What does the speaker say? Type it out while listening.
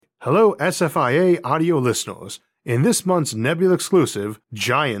Hello, SFIA audio listeners. In this month's Nebula exclusive,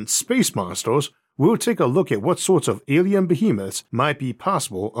 Giant Space Monsters, we'll take a look at what sorts of alien behemoths might be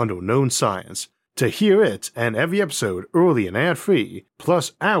possible under known science. To hear it and every episode early and ad-free,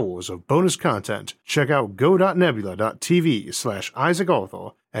 plus hours of bonus content, check out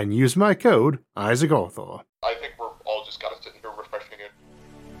go.nebula.tv/IsaacArthur and use my code IsaacArthur. I think we're all just kind of sitting here refreshing it.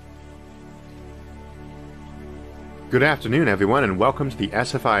 Good afternoon, everyone, and welcome to the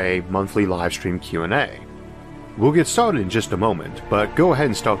SFIA monthly livestream Q&A. We'll get started in just a moment, but go ahead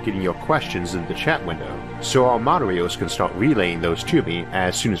and start getting your questions in the chat window, so our moderators can start relaying those to me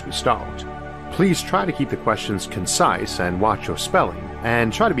as soon as we start. Please try to keep the questions concise and watch your spelling,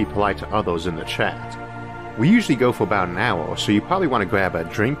 and try to be polite to others in the chat. We usually go for about an hour, so you probably want to grab a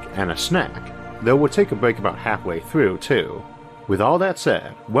drink and a snack, though we'll take a break about halfway through, too. With all that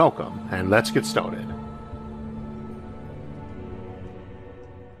said, welcome, and let's get started.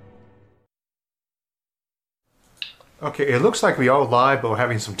 Okay, it looks like we are live, but we're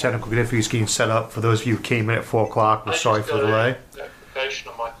having some technical difficulties getting set up. For those of you who came in at 4 o'clock, we're sorry for the delay.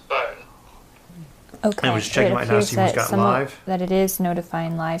 Notification on my phone. Okay, And we're just checking right now to see who's got live. That it is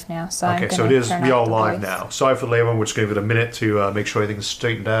notifying live now, so Okay, I'm so it gonna is. turn We off are the live voice. now. Sorry for the delay. We're just going to give it a minute to make sure everything's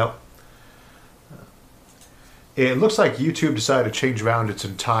straightened out. It looks like YouTube decided to change around its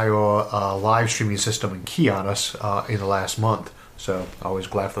entire live streaming system and key on us in the last month. So always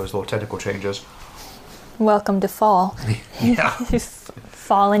glad for those little technical changes. Welcome to fall. Yeah.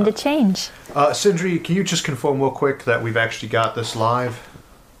 Fall into change. Sindri, can you just confirm real quick that we've actually got this live?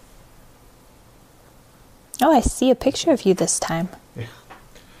 Oh, I see a picture of you this time. Yeah.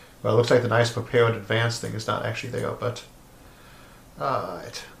 Well, it looks like the nice prepared advanced thing is not actually there, but...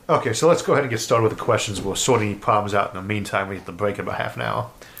 Alright. Okay, so let's go ahead and get started with the questions. We'll sort any problems out in the meantime. We have to break in about half an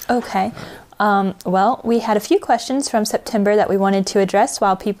hour. Okay. Well, we had a few questions from September that we wanted to address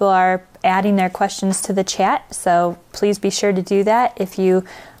while people are adding their questions to the chat. So please be sure to do that if you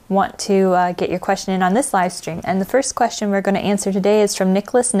want to get your question in on this live stream. And the first question we're going to answer today is from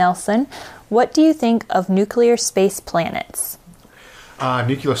Nicholas Nelson. What do you think of nuclear space planets?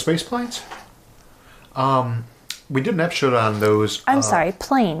 Nuclear space planes? We did an episode on those. I'm sorry,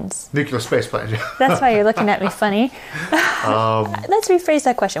 planes. Nuclear space planes. That's why you're looking at me funny. Let's rephrase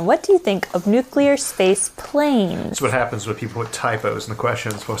that question. What do you think of nuclear space planes? That's what happens when people put typos in the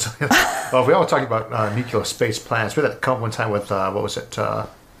questions. Well, we all talking about nuclear space planets. We had that come one time with, what was it,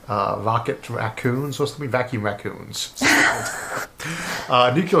 rocket raccoons or something? Vacuum raccoons.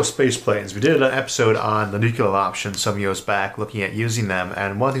 Nuclear space planes. We did an episode on the nuclear option some years back, looking at using them.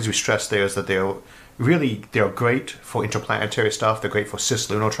 And one of the things we stressed there is that they're great for interplanetary stuff. They're great for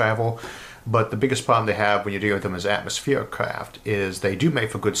cislunar travel. But the biggest problem they have when you're dealing with them as atmospheric craft is they do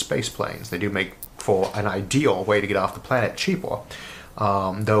make for good space planes. They do make for an ideal way to get off the planet cheaper.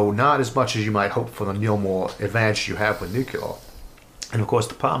 Though not as much as you might hope for the more advantage you have with nuclear. And of course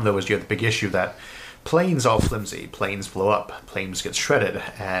the problem though is you have the big issue that planes are flimsy. Planes blow up. Planes get shredded.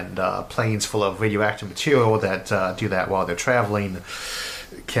 And planes full of radioactive material that do that while they're traveling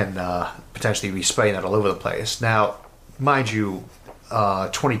can potentially be spraying that all over the place. Now, mind you,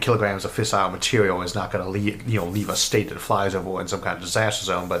 20 kilograms of fissile material is not going to leave a state that flies over in some kind of disaster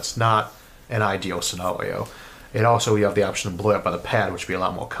zone, but it's not an ideal scenario. And also, you have the option to blow up by the pad, which would be a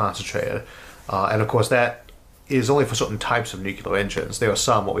lot more concentrated. And of course, that is only for certain types of nuclear engines. There are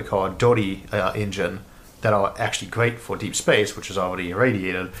some, what we call a dirty engine, that are actually great for deep space, which is already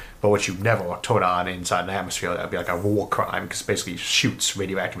irradiated, but which you never turn on inside an atmosphere. That would be like a war crime, because it basically shoots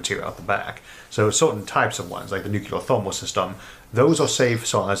radioactive material out the back. So certain types of ones, like the nuclear thermal system, those are safe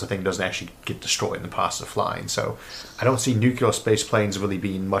so long as the thing doesn't actually get destroyed in the process of flying. So I don't see nuclear space planes really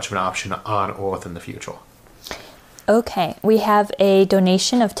being much of an option on Earth in the future. Okay, we have a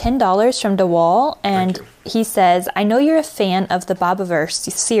donation of $10 from DeWall, and he says, I know you're a fan of the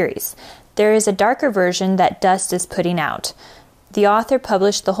Bobiverse series. There is a darker version that Dust is putting out. The author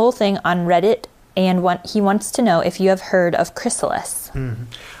published the whole thing on Reddit, and he wants to know if you have heard of Chrysalis. Mm-hmm.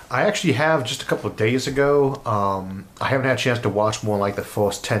 I actually have just a couple of days ago. I haven't had a chance to watch more like the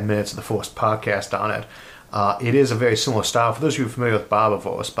first 10 minutes of the first podcast on it. It is a very similar style. For those of you familiar with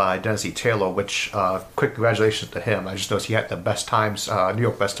Bobiverse by Dennis E. Taylor, which, quick congratulations to him. I just noticed he had the Best Times, New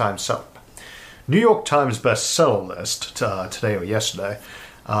York Times bestseller list today or yesterday.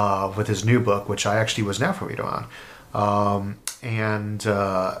 With his new book, which I actually was an alpha reader on.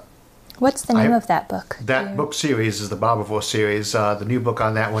 What's the name of that book? That book series is the Bobiverse series. The new book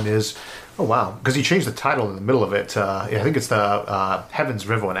on that one is, oh wow, because he changed the title in the middle of it. I think it's the Heaven's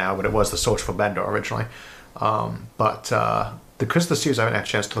River now, but it was the Search for Bender originally. But the Chrysalis series, I haven't had a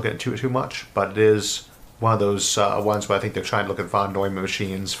chance to look at it too much, but it is one of those ones where I think they're trying to look at von Neumann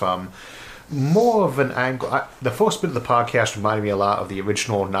machines from more of an angle. The first bit of the podcast reminded me a lot of the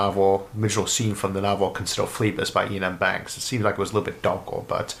original scene from the novel Consider Phoebus by Ian M. Banks. It seemed like it was a little bit darker,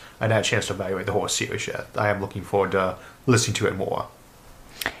 but I hadn't had a chance to evaluate the whole series yet. I am looking forward to listening to it more.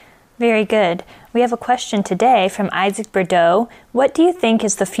 Very good. We have a question today from Isaac Bordeaux. What do you think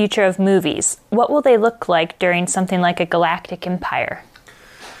is the future of movies? What will they look like during something like a galactic empire?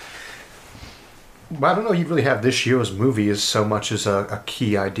 Well, I don't know you really have this year's movies so much as a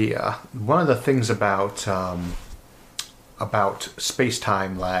key idea. One of the things about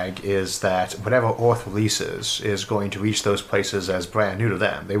space-time lag is that whatever Earth releases is going to reach those places as brand new to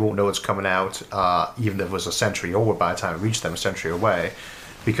them. They won't know it's coming out even if it was a century over by the time it reached them a century away,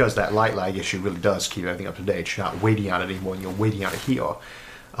 because that light lag issue really does keep everything up to date. You're not waiting on it anymore, and you're waiting on it here.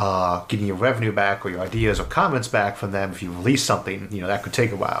 Getting your revenue back or your ideas or comments back from them, if you release something, that could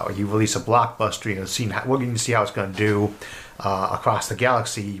take a while. You release a blockbuster, we're going to see how it's going to do across the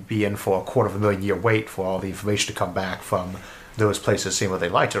galaxy, be in for a 250,000-year wait for all the information to come back from those places, seeing whether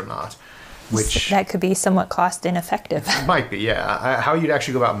they liked it or not. Which that could be somewhat cost ineffective. Might be, yeah. How you'd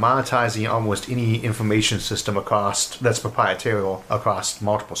actually go about monetizing almost any information system that's proprietary across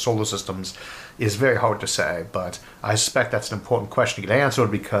multiple solar systems is very hard to say, but I suspect that's an important question to get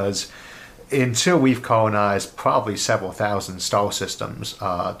answered, because until we've colonized probably several thousand star systems,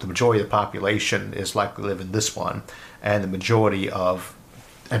 the majority of the population is likely to live in this one, and the majority of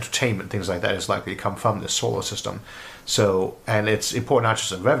entertainment, things like that, is likely to come from this solar system. So, and it's important not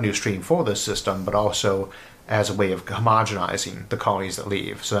just as a revenue stream for this system, but also as a way of homogenizing the colonies that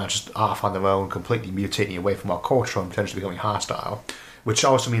leave. So not just off on their own, completely mutating away from our culture and potentially becoming hostile. Which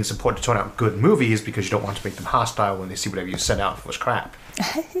also means it's important to turn out good movies, because you don't want to make them hostile when they see whatever you sent out was crap.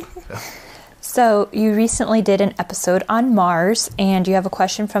 So you recently did an episode on Mars, and you have a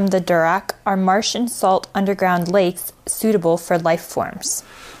question from the Duroc. Are Martian salt underground lakes suitable for life forms?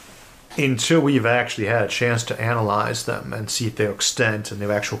 Until we've actually had a chance to analyze them and see their extent and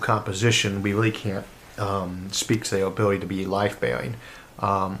their actual composition, we really can't speak to their ability to be life-bearing.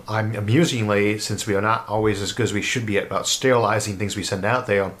 I'm amusingly, since we are not always as good as we should be about sterilizing things we send out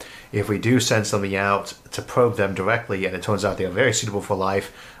there, if we do send something out to probe them directly and it turns out they are very suitable for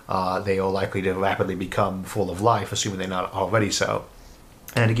life, they are likely to rapidly become full of life, assuming they're not already so.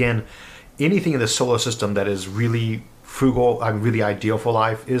 And again, anything in the solar system that is really really ideal for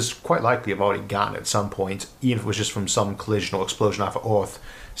life is quite likely have already gotten at some point, even if it was just from some collision or explosion off of Earth,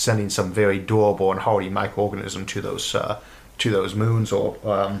 sending some very durable and hardy microorganism to those moons or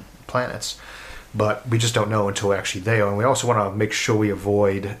planets. But we just don't know until we're actually there, and we also want to make sure we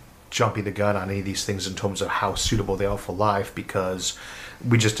avoid jumping the gun on any of these things in terms of how suitable they are for life, because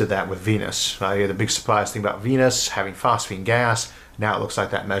we just did that with Venus. The big surprise thing about Venus, having phosphine gas, now it looks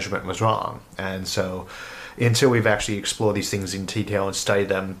like that measurement was wrong. And so until we've actually explored these things in detail and studied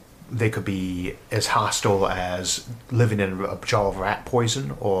them, they could be as hostile as living in a jar of rat poison,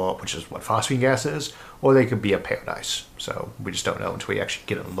 which is what phosphine gas is, or they could be a paradise. So we just don't know until we actually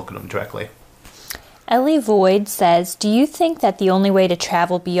get and look at them directly. Ellie Void says, do you think that the only way to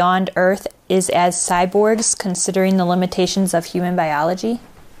travel beyond Earth is as cyborgs, considering the limitations of human biology?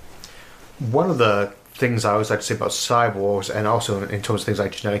 One of the things I always like to say about cyborgs, and also in terms of things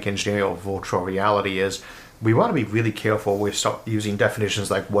like genetic engineering or virtual reality, is we want to be really careful when we start using definitions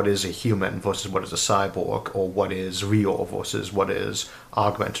like what is a human versus what is a cyborg, or what is real versus what is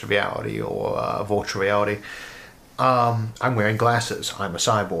augmented reality or virtual reality. I'm wearing glasses. I'm a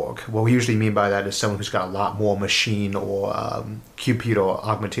cyborg. What we usually mean by that is someone who's got a lot more machine or computer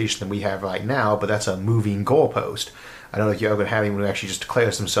augmentation than we have right now, but that's a moving goalpost. I don't think you're ever going to have anyone who actually just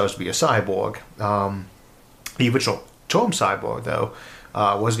declares themselves to be a cyborg. The original term cyborg, though,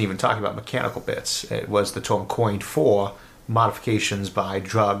 wasn't even talking about mechanical bits. It was the term coined for modifications by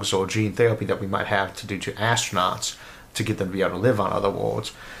drugs or gene therapy that we might have to do to astronauts to get them to be able to live on other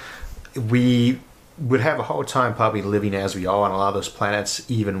worlds. We would have a hard time probably living as we are on a lot of those planets,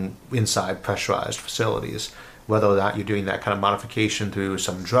 even inside pressurized facilities. Whether or not you're doing that kind of modification through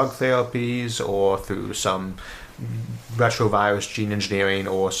some drug therapies or through some retrovirus gene engineering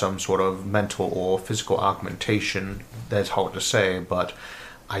or some sort of mental or physical augmentation, that's hard to say. But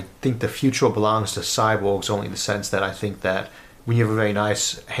I think the future belongs to cyborgs only in the sense that I think that when you have a very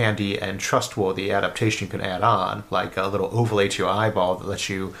nice, handy, and trustworthy adaptation you can add on, like a little overlay to your eyeball that lets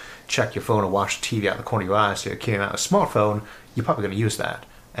you check your phone or watch TV out the corner of your eye so you're carrying out a smartphone, you're probably going to use that.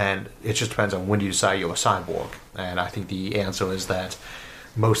 And it just depends on when you decide you're a cyborg. And I think the answer is that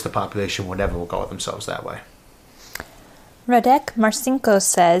most of the population will never regard themselves that way. Radek Marcinko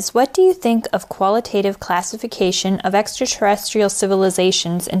says, what do you think of qualitative classification of extraterrestrial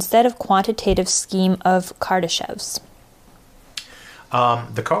civilizations instead of quantitative scheme of Kardashev's?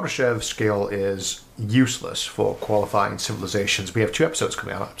 The Kardashev scale is useless for qualifying civilizations. We have 2 episodes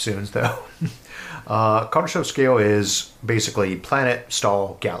coming out soon, though. Kardashev scale is basically planet,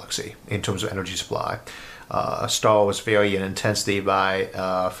 star, galaxy in terms of energy supply. Stars vary in intensity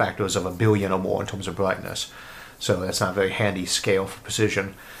by factors of 1 billion or more in terms of brightness. So that's not a very handy scale for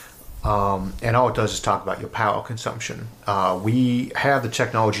precision. And all it does is talk about your power consumption. We have the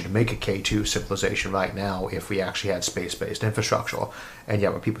technology to make a K2 civilization right now if we actually had space-based infrastructure. And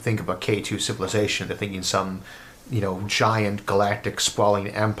yet when people think of a K2 civilization, they're thinking some, giant galactic sprawling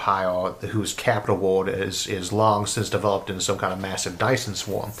empire whose capital world is long since developed into some kind of massive Dyson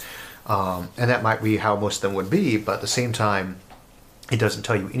swarm. And that might be how most of them would be, but at the same time, it doesn't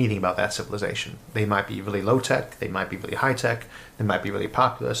tell you anything about that civilization. They might be really low-tech, they might be really high-tech, they might be really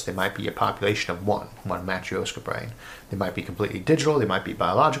populous, they might be a population of one Matryoshka brain. They might be completely digital, they might be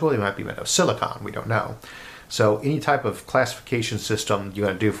biological, they might be made of silicon, we don't know. So any type of classification system you're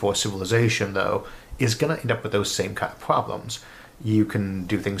going to do for a civilization, though, is going to end up with those same kind of problems. You can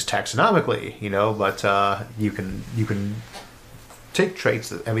do things taxonomically, but you can take traits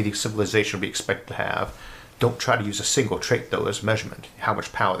that every civilization would be expected to have. Don't try to use a single trait, though, as measurement. How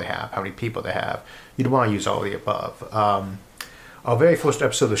much power they have, how many people they have. You'd want to use all of the above. Our very first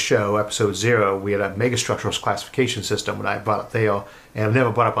episode of the show, episode 0, we had a megastructural classification system when I brought up there, and I've never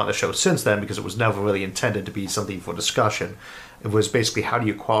brought up on the show since then because it was never really intended to be something for discussion. It was basically how do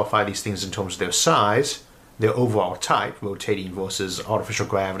you qualify these things in terms of their size, their overall type, rotating versus artificial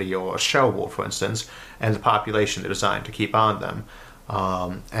gravity or a shell world, for instance, and the population they're designed to keep on them.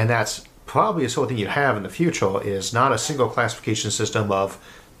 And that's probably a sort of thing you have in the future is not a single classification system of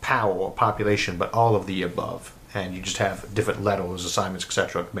power or population, but all of the above. And you just have different letters, assignments,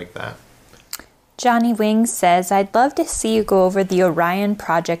 etc. to make that. Johnny Wings says, I'd love to see you go over the Orion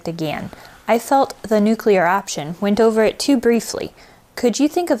project again. I felt the nuclear option, went over it too briefly. Could you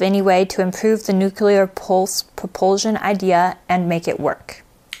think of any way to improve the nuclear pulse propulsion idea and make it work?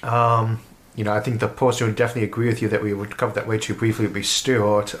 I think the person would definitely agree with you that we would cover that way too briefly would be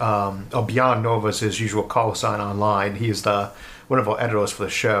Stuart. Beyond Nova's his usual call sign online. He's one of our editors for the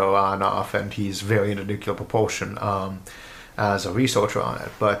show on and off, and he's very into nuclear propulsion as a researcher on it.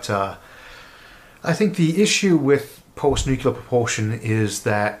 But I think the issue with post-nuclear propulsion is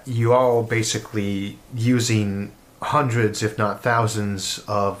that you are basically using hundreds, if not thousands,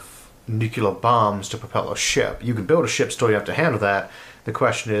 of nuclear bombs to propel a ship. You can build a ship, still you have to handle that. The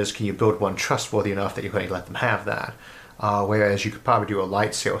question is, can you build one trustworthy enough that you're going to let them have that? Whereas you could probably do a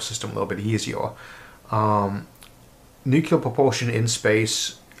light sail system a little bit easier. Nuclear propulsion in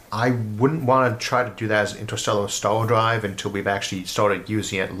space, I wouldn't want to try to do that as an interstellar star drive until we've actually started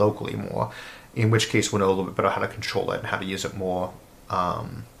using it locally more. In which case we'll know a little bit better how to control it and how to use it more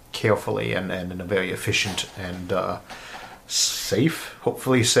carefully and in a very efficient and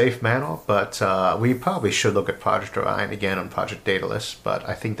hopefully safe manner. But we probably should look at Project Orion again on Project Daedalus. But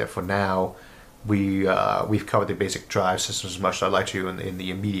I think that for now, we've covered the basic drive systems as much as I'd like to in the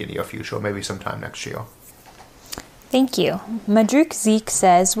immediate near future, maybe sometime next year. Thank you. Madruk Zeke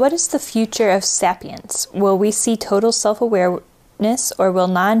says, what is the future of sapience? Will we see total self-awareness, or will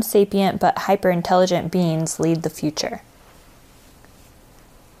non-sapient but hyper-intelligent beings lead the future?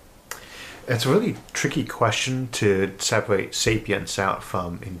 It's a really tricky question to separate sapience out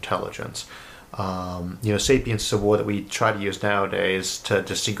from intelligence. Sapience is a word that we try to use nowadays to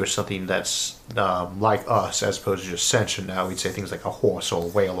distinguish something that's like us as opposed to just sentient. Now we'd say things like a horse or a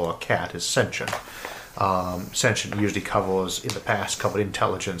whale or a cat is sentient. Sentient usually in the past covered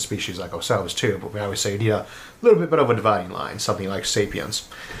intelligent species like ourselves too, but we always say you need a little bit of a dividing line, something like sapience.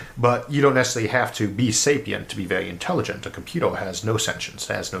 But you don't necessarily have to be sapient to be very intelligent. A computer has no sentience,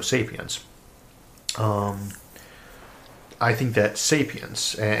 it has no sapience. I think that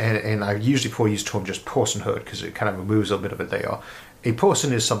sapience, and I usually prefer to use the term just personhood because it kind of removes a bit of it there. A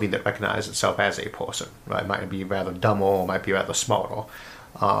person is something that recognizes itself as a person, right? It might be rather dumber or might be rather smarter.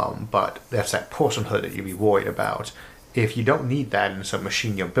 But that's that personhood that you'd be worried about. If you don't need that in some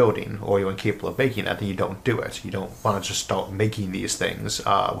machine you're building, or you're incapable of making that, then you don't do it. You don't want to just start making these things,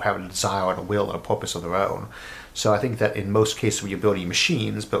 have a desire and a will and a purpose of their own. So I think that in most cases when you're building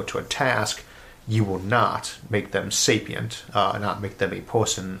machines built to a task, you will not make them sapient, not make them a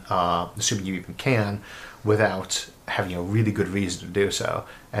person, assuming you even can, without having a really good reason to do so.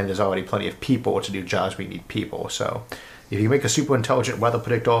 And there's already plenty of people to do jobs where you need people. So if you make a super intelligent weather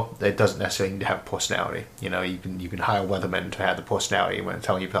predictor, it doesn't necessarily need to have personality. You can hire weathermen to have the personality when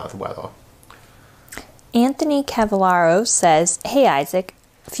telling you about the weather. Anthony Cavallaro says, "Hey Isaac,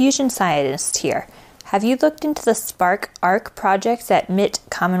 fusion scientist here. Have you looked into the Spark Arc projects at MIT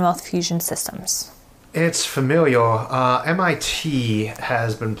Commonwealth Fusion Systems?" It's familiar. MIT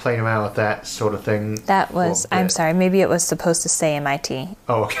has been playing around with that sort of thing. That was, I'm sorry, maybe it was supposed to say MIT.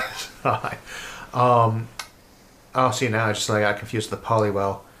 Oh, okay. Hi. Oh, see, now I just got confused with the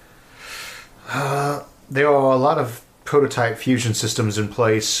Polywell. There are a lot of prototype fusion systems in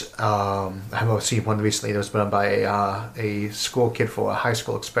place. I've seen one recently that was done by a school kid for a high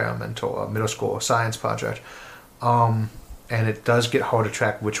school experiment or a middle school science project. And it does get hard to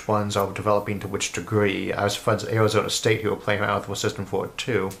track which ones are developing to which degree. I was friends at Arizona State who were playing around with a system for it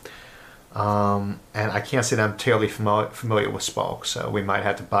too. And I can't say that I'm terribly familiar with Spark, so we might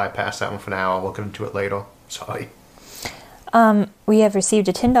have to bypass that one for now. I'll look into it later. Sorry. We have received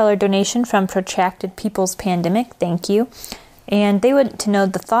a $10 donation from Protracted People's Pandemic. Thank you. And they want to know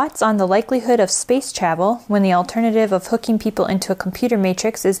the thoughts on the likelihood of space travel when the alternative of hooking people into a computer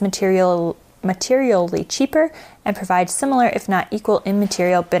matrix is materially cheaper and provides similar, if not equal,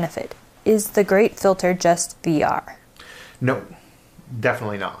 immaterial benefit. Is the great filter just VR? No,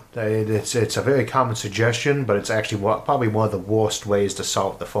 definitely not. It's a very common suggestion, but it's actually probably one of the worst ways to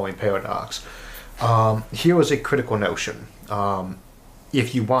solve the Fermi paradox. Here is a critical notion.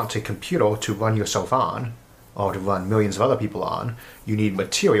 If you want a computer to run yourself on, or to run millions of other people on, you need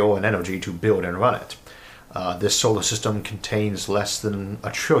material and energy to build and run it. This solar system contains less than a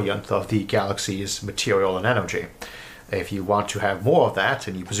trillionth of the galaxy's material and energy. If you want to have more of that,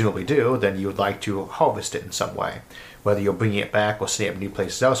 and you presumably do, then you would like to harvest it in some way. Whether you're bringing it back or setting up new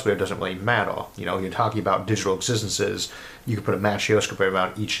places elsewhere doesn't really matter. You know, you're talking about digital existences. You can put a mass shell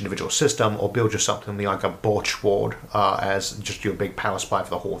around each individual system, or build just something like a birch ward as just your big power supply for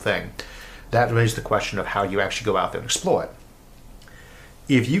the whole thing. That raises the question of how you actually go out there and explore it.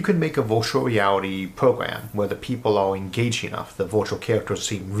 If you can make a virtual reality program where the people are engaging enough, the virtual characters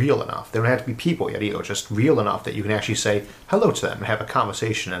seem real enough, they don't have to be people yet either, just real enough that you can actually say hello to them and have a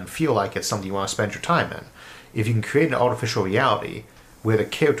conversation and feel like it's something you want to spend your time in. If you can create an artificial reality where the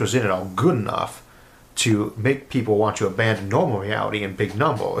characters in it are good enough to make people want to abandon normal reality in big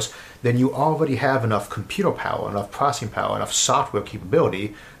numbers, then you already have enough computer power, enough processing power, enough software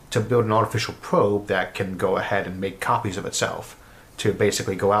capability to build an artificial probe that can go ahead and make copies of itself, to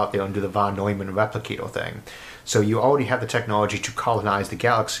basically go out there and do the von Neumann replicator thing. So you already have the technology to colonize the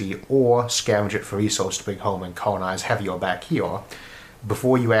galaxy or scavenge it for resources to bring home and colonize heavier back here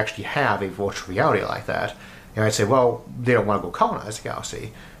before you actually have a virtual reality like that. And I'd say, well, they don't want to go colonize the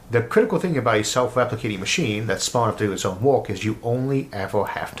galaxy. The critical thing about a self-replicating machine that's smart enough to do its own work is you only ever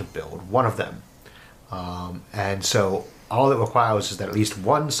have to build one of them. And so all it requires is that at least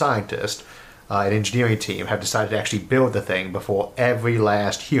one scientist, an engineering team, have decided to actually build the thing before every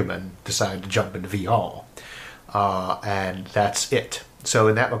last human decided to jump into VR. And that's it. So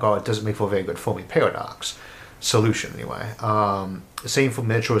in that regard, it doesn't make for a very good Fermi paradox solution anyway. Same for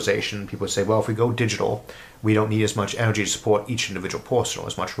miniaturization. People say, well, if we go digital, we don't need as much energy to support each individual person or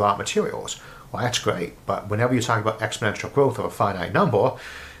as much raw materials. Well, that's great, but whenever you're talking about exponential growth of a finite number,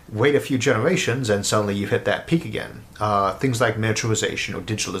 wait a few generations and suddenly you've hit that peak again. Things like miniaturization or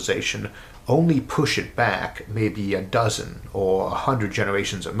digitalization only push it back maybe a dozen or 100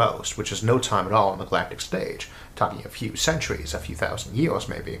 generations at most, which is no time at all on the galactic stage. Talking a few centuries, a few thousand years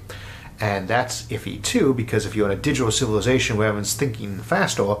maybe. And that's iffy too, because if you're in a digital civilization where everyone's thinking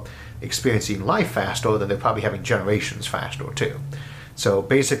faster, experiencing life faster, then they're probably having generations faster too. So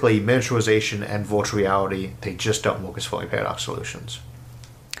basically, miniaturization and virtual reality, they just don't work as Fermi paradox solutions.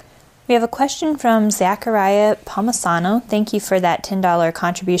 We have a question from Zachariah Palmisano. Thank you for that $10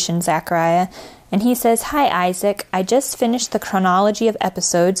 contribution, Zachariah. And he says, "Hi Isaac, I just finished the chronology of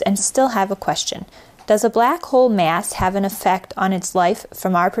episodes and still have a question. Does a black hole mass have an effect on its life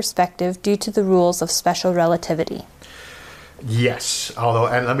from our perspective due to the rules of special relativity?" Yes, although,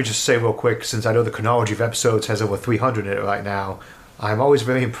 and let me just say real quick, since I know the chronology of episodes has over 300 in it right now, I'm always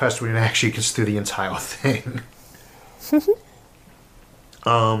very impressed when it actually gets through the entire thing.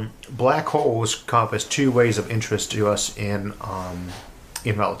 Black holes encompass two ways of interest to us in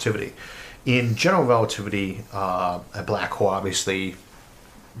relativity. In general relativity, a black hole, obviously,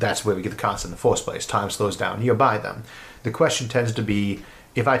 that's where we get the constant in the first place. Time slows down nearby them. The question tends to be,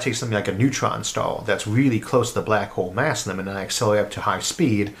 if I take something like a neutron star that's really close to the black hole mass limit and I accelerate up to high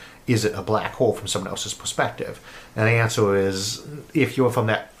speed, is it a black hole from someone else's perspective? And the answer is, if you're from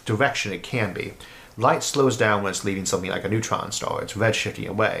that direction, it can be. Light slows down when it's leaving something like a neutron star. It's redshifting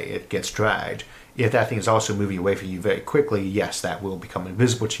away. It gets dragged. If that thing is also moving away from you very quickly, yes, that will become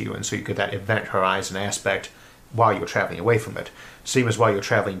invisible to you, and so you get that event horizon aspect while you're traveling away from it. Same as while you're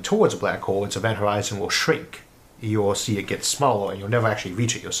traveling towards a black hole, its event horizon will shrink. You'll see it get smaller, and you'll never actually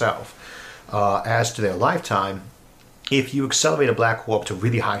reach it yourself. As to their lifetime, if you accelerate a black hole up to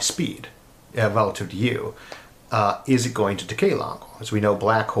really high speed relative to you, is it going to decay longer? As we know,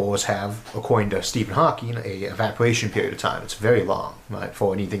 black holes have, according to Stephen Hawking, a evaporation period of time. It's very long, right,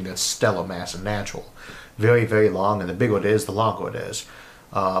 for anything that's stellar mass and natural. Very, very long, and the bigger it is, the longer it is,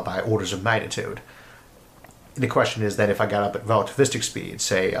 by orders of magnitude. The question is that if I got up at relativistic speed,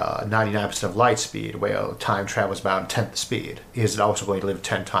 say 99% of light speed, where time travels about a tenth the speed, is it also going to live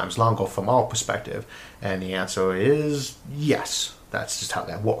 10 times longer from our perspective? And the answer is yes. That's just how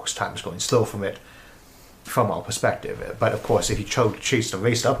that works. Time is going slow from it, from our perspective. But of course, if you chase and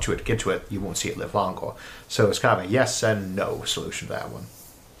race up to it, to get to it, you won't see it live longer. So it's kind of a yes and no solution to that one.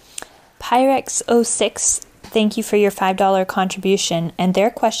 Pyrex06, thank you for your $5 contribution. And their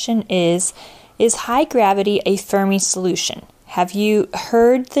question is high gravity a Fermi solution? Have you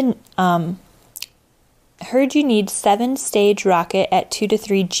heard heard you need 7-stage rocket at 2 to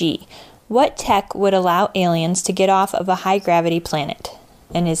 3 G? What tech would allow aliens to get off of a high gravity planet?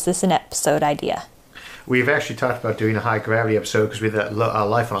 And is this an episode idea? We've actually talked about doing a high gravity episode because we had that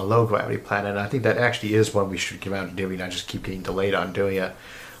life on a low gravity planet, and I think that actually is one we should get around to doing. I just keep getting delayed on doing it.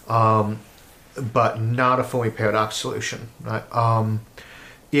 But not a Fermi paradox solution. Right?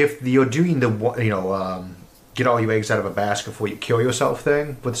 If you're doing the, get all your eggs out of a basket before you kill yourself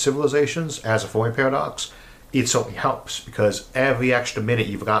thing with civilizations as a Fermi paradox, it certainly helps, because every extra minute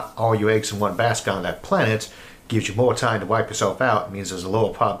you've got all your eggs in one basket on that planet gives you more time to wipe yourself out. It means there's a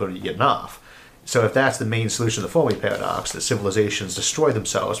lower probability of getting off. So if that's the main solution to the Fermi paradox, that civilizations destroy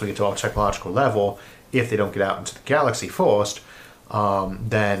themselves when we get to our technological level if they don't get out into the galaxy first,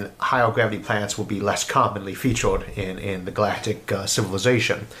 then higher gravity planets will be less commonly featured in the galactic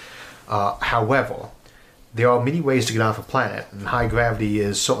civilization. However, there are many ways to get off a planet, and high gravity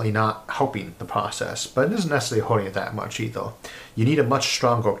is certainly not helping the process, but it isn't necessarily hurting it that much either. You need a much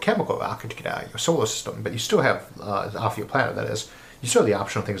stronger chemical rocket to get out of your solar system, but you still have, off your planet that is, you still have the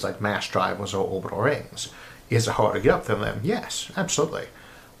option of things like mass drivers or orbital rings. Is it hard to get up from them? Yes, absolutely.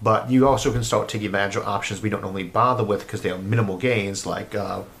 But you also can start taking advantage of options we don't normally bother with because they are minimal gains, like,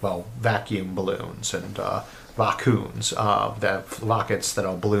 vacuum balloons and raccoons, that rockets that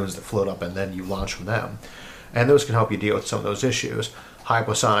are balloons that float up and then you launch from them. And those can help you deal with some of those issues.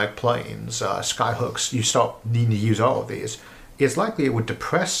 Hypersonic planes, skyhooks, you start needing to use all of these. It's likely it would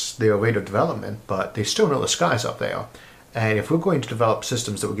depress their rate of development, but they still know the sky's up there. And if we're going to develop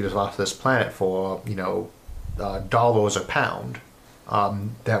systems that will get us off this planet for, dollars a pound,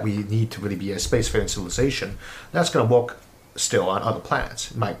 that we need to really be a spacefaring civilization, that's going to work still on other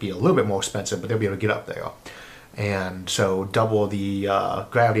planets. It might be a little bit more expensive, but they'll be able to get up there. And so double the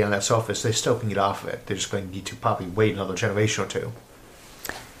gravity on that surface, they still can get off of it. They're just going to need to probably wait another generation or two.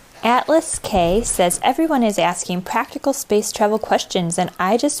 Atlas K says, everyone is asking practical space travel questions, and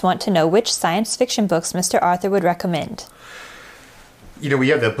I just want to know which science fiction books Mr. Arthur would recommend. We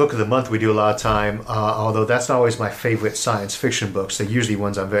have the book of the month we do a lot of time, although that's not always my favorite science fiction books. They're usually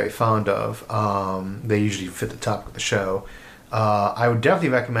ones I'm very fond of. They usually fit the topic of the show. I would definitely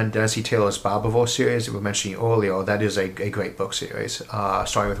recommend Dennis E. Taylor's Barbour series that we were mentioning earlier. That is a great book series,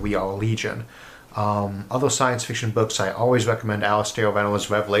 starting with We Are Legion. Other science fiction books, I always recommend Alastair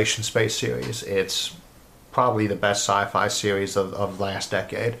Reynolds' Revelation Space series. It's probably the best sci-fi series of last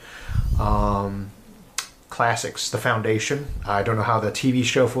decade. Classics, The Foundation. I don't know how the TV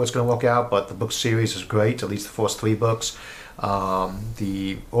show for it's going to work out, but the book series is great, at least the first 3 books.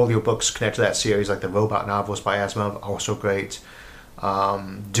 The earlier books connected to that series, like the robot novels by Asimov, also great.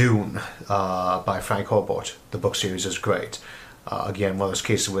 Dune by Frank Herbert, the book series is great. Again, one of those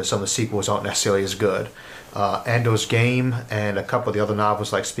cases where some of the sequels aren't necessarily as good. Ender's Game and a couple of the other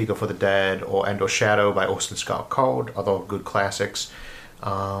novels like Speaker for the Dead or Ender's Shadow by Orson Scott Card, other good classics.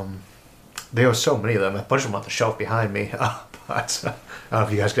 There are so many of them, a bunch of them on the shelf behind me, but I don't know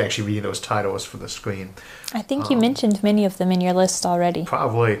if you guys can actually read those titles for the screen. I think you mentioned many of them in your list already.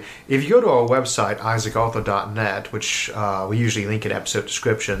 Probably. If you go to our website, isaacarthur.net, which we usually link in episode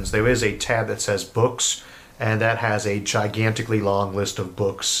descriptions, there is a tab that says books, and that has a gigantically long list of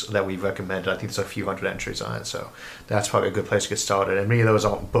books that we've recommended. I think there's a few hundred entries on it, so that's probably a good place to get started. And many of those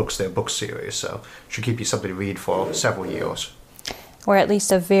aren't books, they're book series, so it should keep you something to read for several years. Or at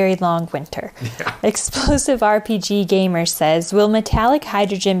least a very long winter. Yeah. Explosive RPG Gamer says, will metallic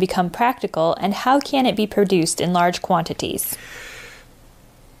hydrogen become practical, and how can it be produced in large quantities?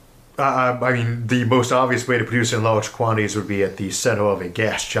 The most obvious way to produce it in large quantities would be at the center of a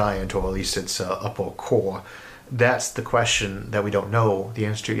gas giant, or at least its upper core. That's the question that we don't know the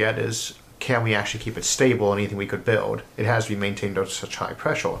answer to yet, is can we actually keep it stable in anything we could build? It has to be maintained under such high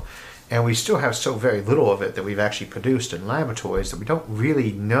pressure. And we still have so very little of it that we've actually produced in laboratories that we don't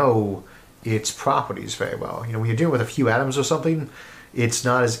really know its properties very well. When you're dealing with a few atoms or something, it's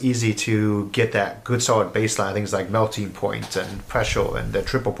not as easy to get that good solid baseline, things like melting point and pressure and the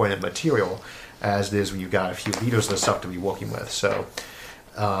triple pointed material, as it is when you've got a few liters of the stuff to be working with. So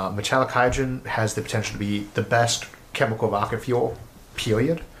metallic hydrogen has the potential to be the best chemical rocket fuel,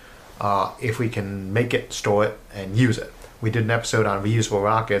 period, if we can make it, store it, and use it. We did an episode on reusable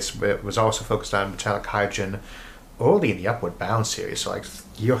rockets, but it was also focused on metallic hydrogen early in the Upward Bound series, so like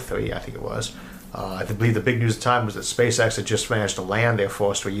year 3, I think it was. I believe the big news at the time was that SpaceX had just managed to land their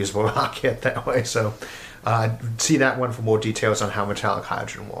first reusable rocket that way. So see that one for more details on how metallic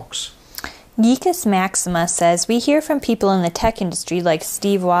hydrogen works. Geekus Maxima says, we hear from people in the tech industry like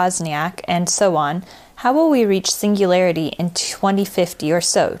Steve Wozniak and so on. How will we reach singularity in 2050 or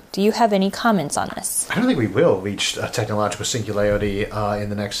so? Do you have any comments on this? I don't think we will reach technological singularity in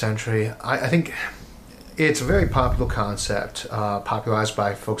the next century. I think it's a very popular concept, popularized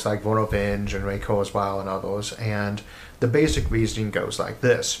by folks like Vernor Vinge and Ray Kurzweil and others, and the basic reasoning goes like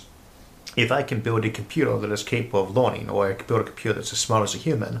this. If I can build a computer that is capable of learning, or I can build a computer that's as smart as a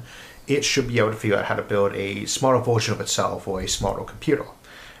human, it should be able to figure out how to build a smarter version of itself or a smarter computer.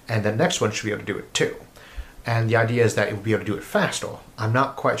 And the next one should be able to do it too. And the idea is that it will be able to do it faster. I'm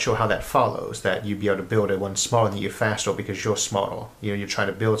not quite sure how that follows, that you'd be able to build one smarter than you faster because you're smarter. You're trying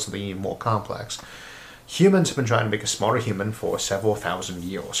to build something even more complex. Humans have been trying to make a smarter human for several thousand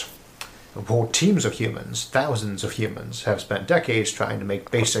years. Whole teams of humans, thousands of humans, have spent decades trying to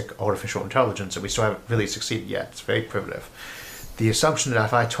make basic artificial intelligence, and we still haven't really succeeded yet. It's very primitive. The assumption that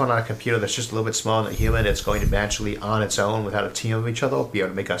if I turn on a computer that's just a little bit smaller than a human, it's going to magically, on its own, without a team of each other, be able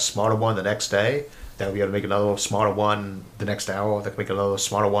to make a smarter one the next day, that will be able to make another smarter one the next hour, that can make another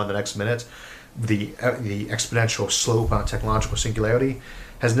smarter one the next minute. The exponential slope on technological singularity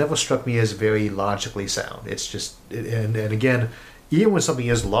has never struck me as very logically sound. It's just, and again, even when something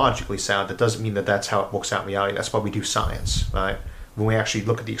is logically sound, that doesn't mean that that's how it works out in reality. That's why we do science, right? When we actually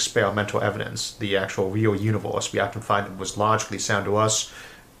look at the experimental evidence, the actual real universe, we often find that what's logically sound to us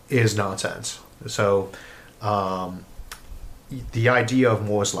is nonsense. So the idea of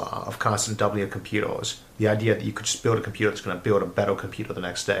Moore's law, of constant doubling of computers, the idea that you could just build a computer that's going to build a better computer the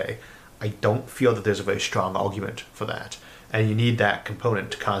next day, I don't feel that there's a very strong argument for that. And you need that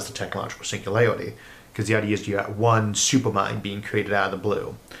component to cause the technological singularity, because the idea is you got one supermind being created out of the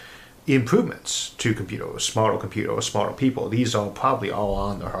blue. Improvements to computers, smarter people, these are probably all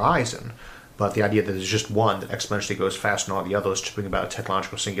on the horizon, but the idea that there's just one that exponentially goes faster than all the others to bring about a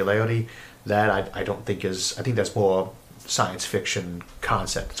technological singularity, that I don't think is, I think that's more science fiction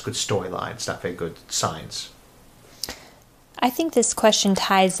concept. It's a good storyline, it's not very good science. I think this question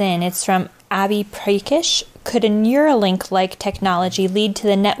ties in. It's from Abby Prakish. Could a Neuralink-like technology lead to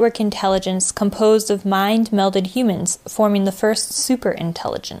the network intelligence composed of mind-melded humans, forming the first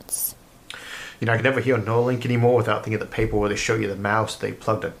super-intelligence? I can never hear Neuralink anymore without thinking of the paper where they show you the mouse, they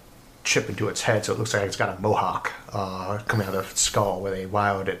plugged a chip into its head so it looks like it's got a mohawk coming out of its skull where they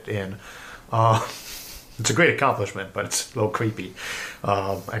wired it in. It's a great accomplishment, but it's a little creepy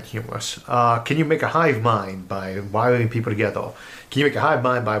and humorous. Can you make a hive mind by wiring people together? Can you make a hive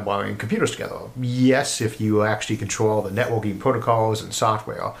mind by wiring computers together? Yes, if you actually control the networking protocols and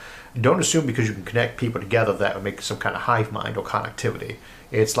software. Don't assume because you can connect people together that would make some kind of hive mind or connectivity.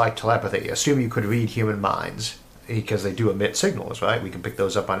 It's like telepathy. Assume you could read human minds because they do emit signals, right? We can pick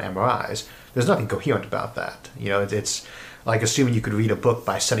those up on MRIs. There's nothing coherent about that. It's like assuming you could read a book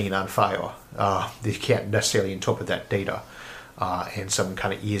by setting it on fire. You can't necessarily interpret that data in some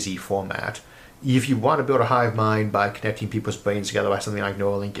kind of easy format. If you want to build a hive mind by connecting people's brains together by something like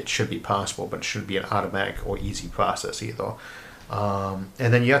Neuralink, it should be possible, but it shouldn't be an automatic or easy process either. And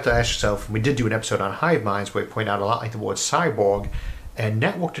then you have to ask yourself, we did do an episode on hive minds where we point out a lot like the word cyborg, and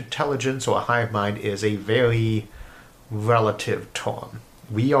networked intelligence or a hive mind is a very relative term.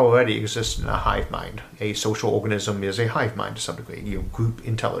 We already exist in a hive mind. A social organism is a hive mind to some degree, group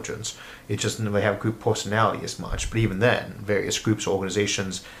intelligence. It just doesn't really have group personality as much, but even then, various groups or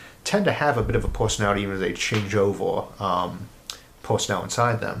organizations tend to have a bit of a personality even as they change over personnel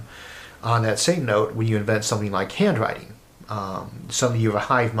inside them. On that same note, when you invent something like handwriting, suddenly you have a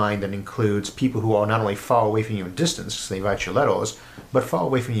hive mind that includes people who are not only far away from you in distance, because they write your letters, but far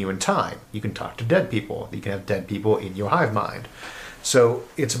away from you in time. You can talk to dead people. You can have dead people in your hive mind. So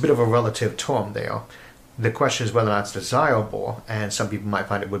it's a bit of a relative term there. The question is whether or not it's desirable, and some people might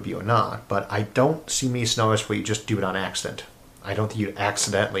find it would be or not, but I don't see many scenarios where you just do it on accident. I don't think you'd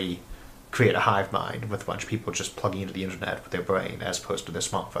accidentally create a hive mind with a bunch of people just plugging into the internet with their brain as opposed to their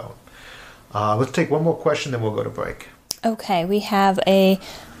smartphone. Let's take one more question, then we'll go to break. Okay, we have a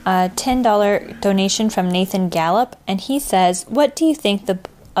 $10 donation from Nathan Gallup, and he says, what do you think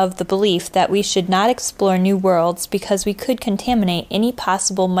of the belief that we should not explore new worlds because we could contaminate any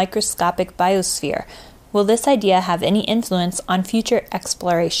possible microscopic biosphere? Will this idea have any influence on future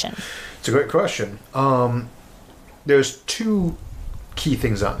exploration? It's a great question. There's two key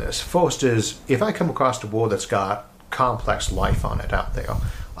things on this. First is, if I come across a world that's got complex life on it out there,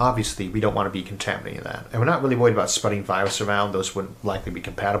 obviously we don't want to be contaminating that. And we're not really worried about spreading virus around. Those wouldn't likely be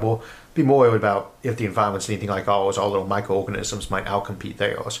compatible. Be more worried about if the environment's anything like ours, all little microorganisms might outcompete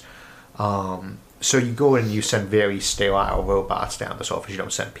theirs. So you go in and you send very sterile robots down the surface. You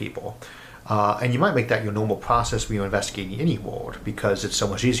don't send people. And you might make that your normal process when you're investigating any world, because it's so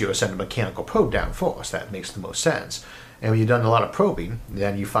much easier to send a mechanical probe down first. That makes the most sense. And when you've done a lot of probing,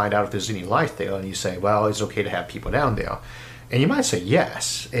 then you find out if there's any life there, and you say, well, it's okay to have people down there. And you might say,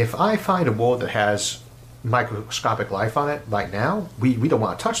 yes, if I find a world that has microscopic life on it right now, we don't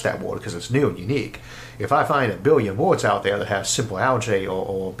want to touch that world because it's new and unique. If I find 1 billion worlds out there that have simple algae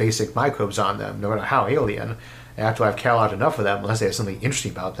or basic microbes on them, no matter how alien, after I've cataloged enough of them, unless there's something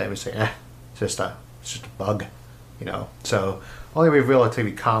interesting about them, we say, it's just a bug, So only with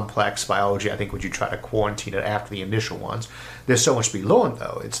relatively complex biology, I think, would you try to quarantine it after the initial ones. There's so much to be learned,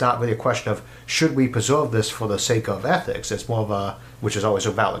 though. It's not really a question of should we preserve this for the sake of ethics. It's more of a, which is always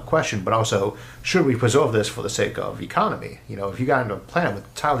a valid question, but also should we preserve this for the sake of economy? If you got into a planet with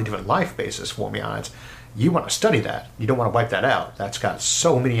entirely different life bases forming on it, you want to study that. You don't want to wipe that out. That's got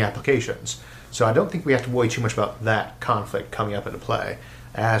so many applications. So I don't think we have to worry too much about that conflict coming up into play.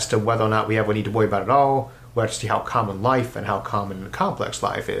 As to whether or not we ever need to worry about it all, we'll have to see how common life and how common complex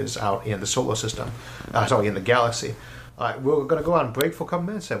life is out in the solar system. In the galaxy. All right, we're going to go on break for a couple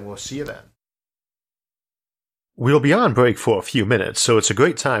minutes, and we'll see you then. We'll be on break for a few minutes, so it's a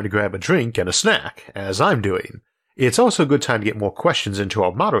great time to grab a drink and a snack, as I'm doing. It's also a good time to get more questions into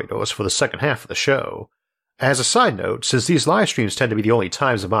our moderators for the second half of the show. As a side note, since these live streams tend to be the only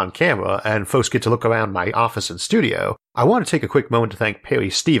times I'm on camera and folks get to look around my office and studio, I want to take a quick moment to thank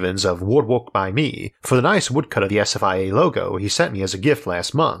Perry Stevens of Woodwork by Me for the nice woodcut of the SFIA logo he sent me as a gift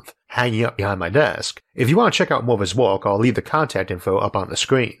last month, hanging up behind my desk. If you want to check out more of his work, I'll leave the contact info up on the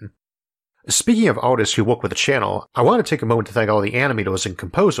screen. Speaking of artists who work with the channel, I want to take a moment to thank all the animators and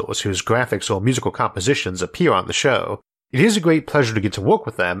composers whose graphics or musical compositions appear on the show. It is a great pleasure to get to work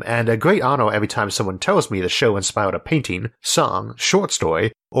with them, and a great honor every time someone tells me the show inspired a painting, song, short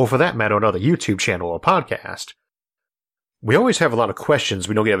story, or for that matter another YouTube channel or podcast. We always have a lot of questions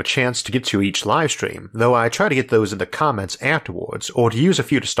we don't get a chance to get to each live stream, though I try to get those in the comments afterwards, or to use a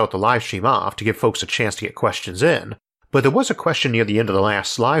few to start the live stream off to give folks a chance to get questions in. But there was a question near the end of the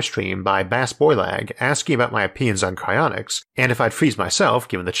last live stream by Bass Boylag asking about my opinions on cryonics, and if I'd freeze myself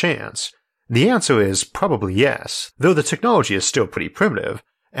given the chance. The answer is probably yes, though the technology is still pretty primitive,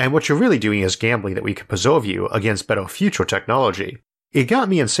 and what you're really doing is gambling that we can preserve you against better future technology. It got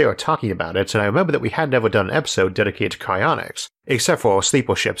me and Sarah talking about it, and I remember that we had never done an episode dedicated to cryonics, except for our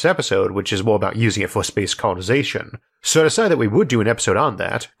Sleeper Ships episode, which is more about using it for space colonization. So I decided that we would do an episode on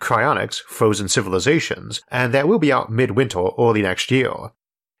that, Cryonics, Frozen Civilizations, and that will be out mid-winter or early next year.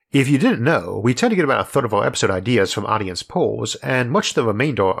 If you didn't know, we tend to get about a third of our episode ideas from audience polls, and much of the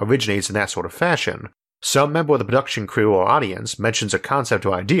remainder originates in that sort of fashion. Some member of the production crew or audience mentions a concept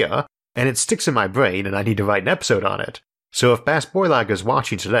or idea, and it sticks in my brain and I need to write an episode on it. So if Bass Boylag is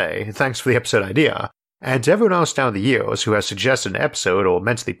watching today, thanks for the episode idea, and to everyone else down the years who has suggested an episode or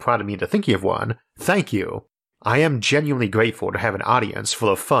mentally prodded me into thinking of one, thank you. I am genuinely grateful to have an audience full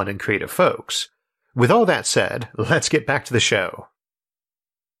of fun and creative folks. With all that said, let's get back to the show.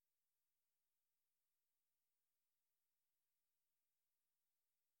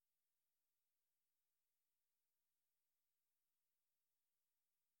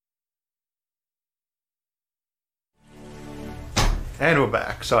 And we're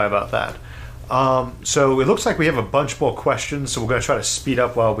back. Sorry about that. So it looks like we have a bunch more questions, so we're going to try to speed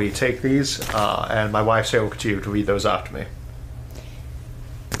up while we take these, and my wife Sarah will continue to read those after me.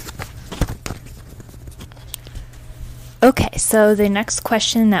 Okay, so the next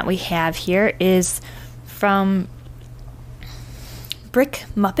question that we have here is from Brick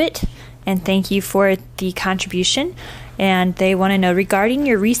Muppet, and thank you for the contribution. And they want to know, regarding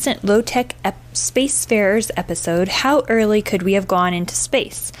your recent low-tech Spacefarers episode, how early could we have gone into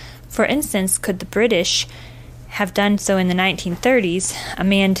space? For instance, could the British have done so in the 1930s, a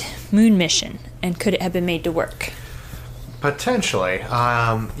manned moon mission, and could it have been made to work? Potentially.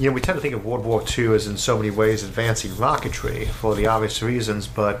 We tend to think of World War II as in so many ways advancing rocketry for the obvious reasons,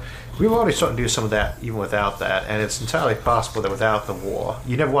 but we were already starting to do some of that even without that, and it's entirely possible that without the war,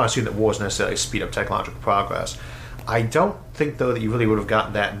 you never want to assume that wars necessarily speed up technological progress. I don't think, though, that you really would have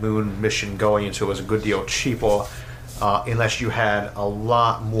gotten that moon mission going until it was a good deal cheaper, unless you had a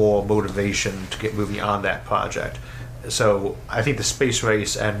lot more motivation to get moving on that project. So I think the space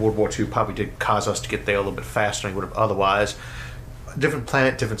race and World War II probably did cause us to get there a little bit faster than we would have otherwise. Different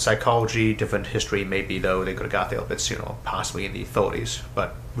planet, different psychology, different history. Maybe, though, they could have got there a bit sooner, possibly in the 30s,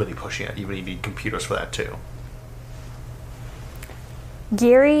 but really pushing it. You really need computers for that, too.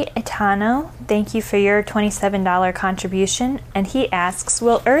 Gary Itano, thank you for your $27 contribution. And he asks,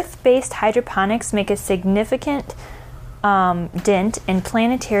 will Earth-based hydroponics make a significant dent in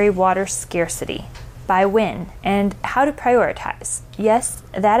planetary water scarcity? By when? And how to prioritize? Yes,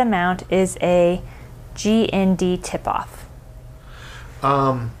 that amount is a GND tip-off.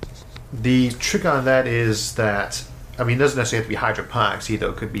 The trick on that is that, it doesn't necessarily have to be hydroponics either.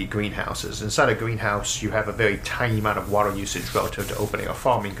 It could be greenhouses. Inside a greenhouse, you have a very tiny amount of water usage relative to open air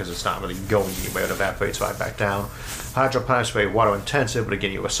farming because it's not really going anywhere. It evaporates right back down. Hydroponics are very water intensive, but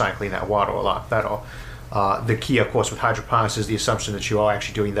again, you're recycling that water a lot better. The key, of course, with hydroponics is the assumption that you are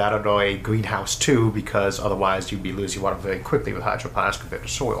actually doing that under a greenhouse too, because otherwise you'd be losing water very quickly with hydroponics compared to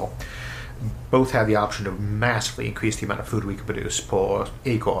soil. Both have the option to massively increase the amount of food we can produce per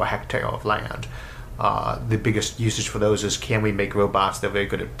acre or hectare of land. The biggest usage for those is, can we make robots that are very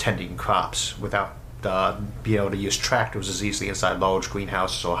good at tending crops without being able to use tractors as easily inside large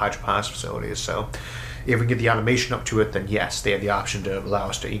greenhouses or hydroponics facilities. So if we get the automation up to it, then yes, they have the option to allow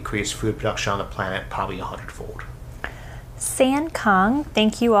us to increase food production on the planet probably 100-fold. San Kong,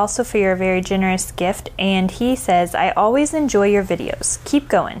 thank you also for your very generous gift. And he says, I always enjoy your videos. Keep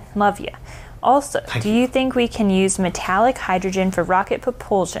going. Love you. Also, do you think we can use metallic hydrogen for rocket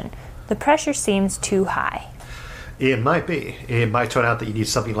propulsion? The pressure seems too high. It might be. It might turn out that you need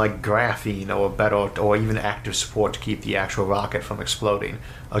something like graphene or better, or even active support to keep the actual rocket from exploding.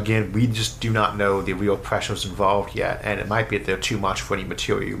 Again, we just do not know the real pressures involved yet, and it might be that they're too much for any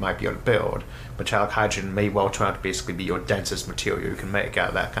material you might be able to build. Metallic hydrogen may well turn out to basically be your densest material you can make out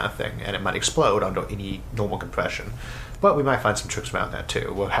of that kind of thing, and it might explode under any normal compression. But we might find some tricks around that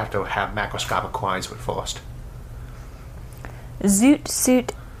too. We'll have to have macroscopic quantities with first. Zoot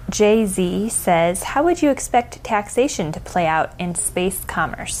Suit Jay-Z says, how would you expect taxation to play out in space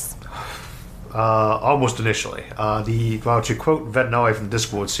commerce? Almost initially. To quote Veterinary from the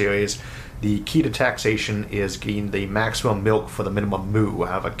Discworld series, the key to taxation is getting the maximum milk for the minimum moo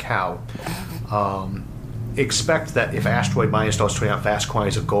out of a cow. Expect that if asteroid mining starts turning out vast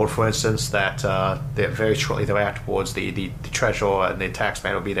quantities of gold, for instance, that very shortly thereafterwards the treasurer and the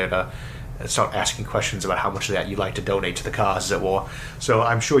taxman will be there to start asking questions about how much of that you'd like to donate to the cause, as it were. So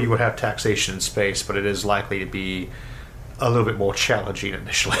I'm sure you would have taxation in space, but it is likely to be a little bit more challenging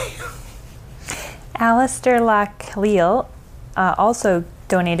initially. Alistair Lachleal also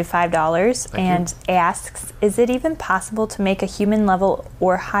donated $5 and asks, is it even possible to make a human level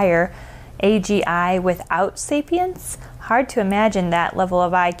or higher AGI without sapience? Hard to imagine that level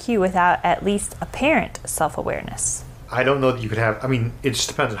of IQ without at least apparent self-awareness. I don't know that you could have. It just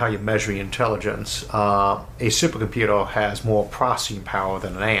depends on how you're measuring intelligence. A supercomputer has more processing power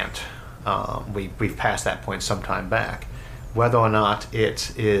than an ant. We've passed that point some time back. Whether or not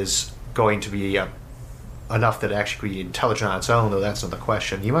it is going to be enough that it actually be intelligent on its own, though, that's another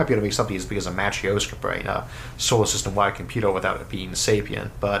question. You might be able to make something as big as a Matryoshka brain, a solar system-wide computer, without it being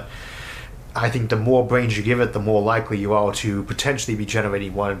sapient. But I think the more brains you give it, the more likely you are to potentially be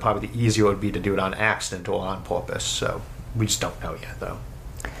generating one, and probably the easier it would be to do it on accident or on purpose. So we just don't know yet, though.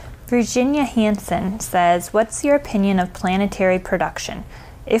 Virginia Hansen says, what's your opinion of planetary production?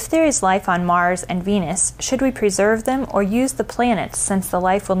 If there is life on Mars and Venus, should we preserve them or use the planets, since the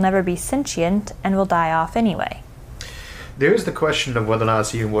life will never be sentient and will die off anyway? There is the question of whether or not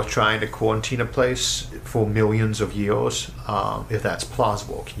it's even worth trying to quarantine a place for millions of years, if that's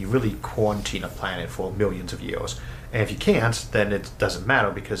plausible. Can you really quarantine a planet for millions of years? And if you can't, then it doesn't matter,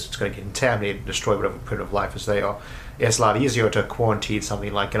 because it's going to get contaminated and destroy whatever primitive life is there. It's a lot easier to quarantine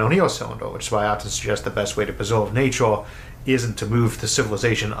something like an O'Neill cylinder, which is why I often suggest the best way to preserve nature isn't to move the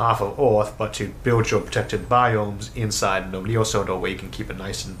civilization off of Earth, but to build your protected biomes inside an O'Neill cylinder where you can keep it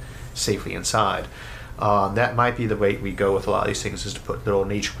nice and safely inside. That might be the way we go with a lot of these things, is to put little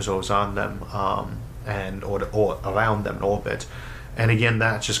nature preserves on them or around them in orbit. And again,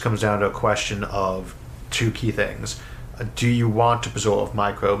 that just comes down to a question of two key things. Do you want to preserve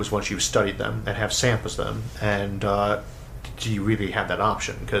microbes once you've studied them and have samples of them? And do you really have that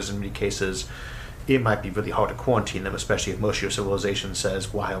option? Because in many cases, it might be really hard to quarantine them, especially if most of your civilization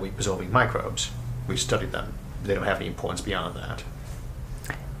says, why are we preserving microbes? We studied them. They don't have any importance beyond that.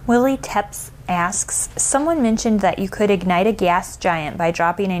 Willie Tepps asks, someone mentioned that you could ignite a gas giant by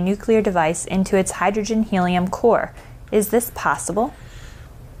dropping a nuclear device into its hydrogen-helium core. Is this possible?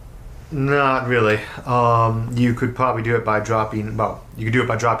 Not really. You could probably do it by dropping, you could do it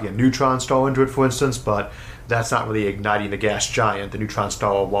by dropping a neutron star into it, for instance, but that's not really igniting the gas giant. The neutron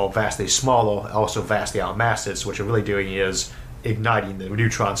star, while vastly smaller, also vastly outmassed. So what you're really doing is igniting the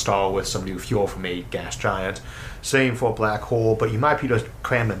neutron star with some new fuel from a gas giant. Same for a black hole, but you might be able to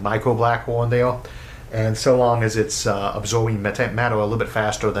cram a micro black hole in there, and so long as it's absorbing matter a little bit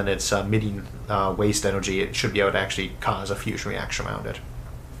faster than it's emitting waste energy, it should be able to actually cause a fusion reaction around it.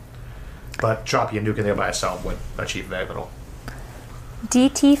 But dropping a nuke in there by itself would achieve very little.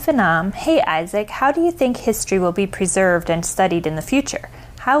 DT Phenom, hey Isaac, how do you think history will be preserved and studied in the future?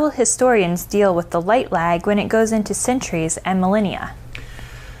 How will historians deal with the light lag when it goes into centuries and millennia?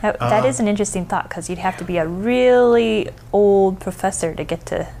 That is an interesting thought, because you'd have to be a really old professor to get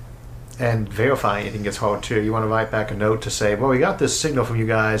to... And verifying anything gets hard too. You want to write back a note to say, well, we got this signal from you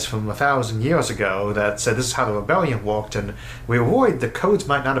guys from 1,000 years ago that said this is how the rebellion worked, and we worried the codes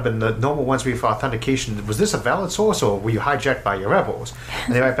might not have been the normal ones for authentication. Was this a valid source, or were you hijacked by your rebels?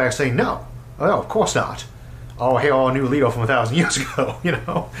 And they write back saying, no, of course not. Oh, hey, our new leader from 1,000 years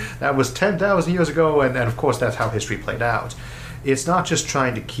ago, that was 10,000 years ago, and of course that's how history played out. It's not just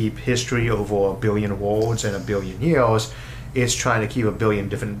trying to keep history over 1 billion words and 1 billion years. It's trying to keep 1 billion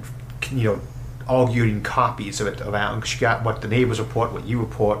different, arguing copies of it around. Because you got what the neighbors report, what you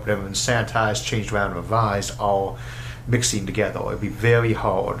report, whatever been sanitized, changed around, and revised, all mixing together. It'd be very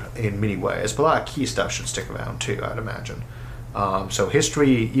hard in many ways, but a lot of key stuff should stick around too, I'd imagine. So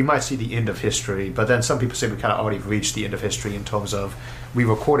history, you might see the end of history, but then some people say we kind of already reached the end of history in terms of we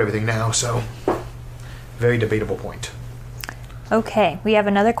record everything now, so very debatable point. Okay, we have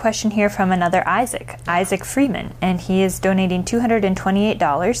another question here from another Isaac Freeman, and he is donating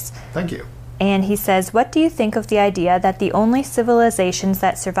 $228. Thank you. And he says, what do you think of the idea that the only civilizations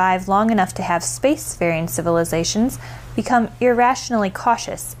that survive long enough to have spacefaring civilizations become irrationally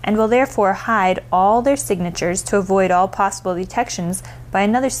cautious and will therefore hide all their signatures to avoid all possible detections by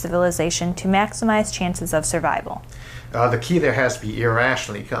another civilization to maximize chances of survival? The key there has to be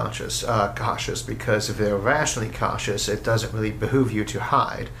irrationally cautious, because if they're rationally cautious, it doesn't really behoove you to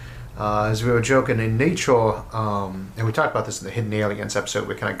hide. As we were joking, in nature, and we talked about this in the Hidden Aliens episode,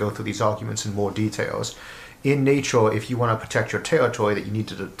 we kind of go through these arguments in more details. In nature, if you want to protect your territory that you need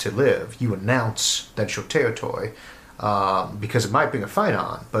to live, you announce that's your territory, because it might bring a fight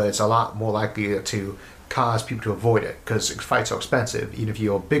on, but it's a lot more likely to cause people to avoid it, because fights are expensive. Even if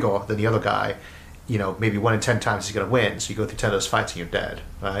you're bigger than the other guy, maybe 1 in 10 times he's going to win, so you go through 10 of those fights and you're dead,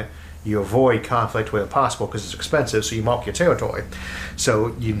 right? You avoid conflict where possible because it's expensive, so you mark your territory.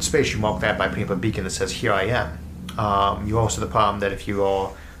 So in space, you mark that by putting up a beacon that says, here I am. You also have the problem that if you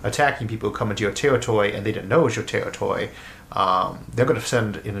are attacking people who come into your territory and they didn't know it was your territory, they're going to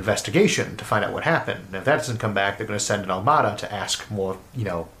send an investigation to find out what happened. And if that doesn't come back, they're going to send an armada to ask more,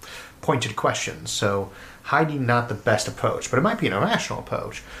 pointed questions. So hiding not the best approach, but it might be an irrational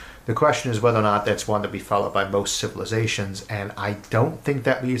approach. The question is whether or not that's one that be followed by most civilizations, and I don't think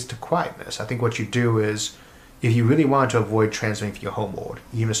that leads to quietness. I think what you do is, if you really want to avoid transmitting from your homeworld,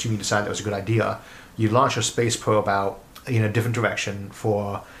 even assuming you decide that was a good idea, you launch a space probe out in a different direction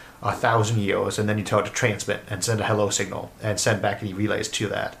for 1,000 years, and then you tell it to transmit and send a hello signal and send back any relays to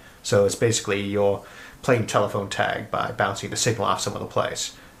that. So it's basically you're playing telephone tag by bouncing the signal off some other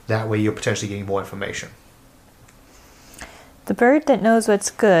place. That way you're potentially getting more information. The Bird That Knows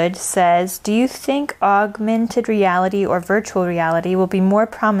What's Good says, do you think augmented reality or virtual reality will be more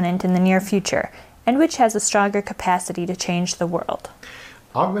prominent in the near future, and which has a stronger capacity to change the world?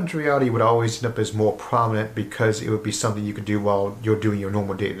 Augmented reality would always end up as more prominent because it would be something you could do while you're doing your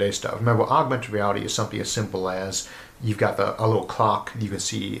normal day-to-day stuff. Remember, augmented reality is something as simple as you've got a little clock you can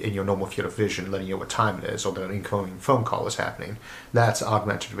see in your normal field of vision letting you know what time it is or that an incoming phone call is happening. That's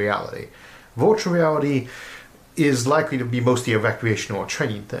augmented reality. Virtual reality is likely to be mostly a recreational or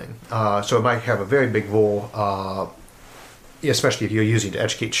training thing. So it might have a very big role, especially if you're using it to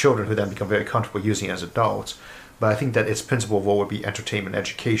educate children who then become very comfortable using it as adults. But I think that its principal role would be entertainment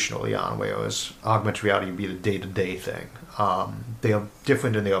education early on, whereas augmented reality would be the day-to-day thing. They are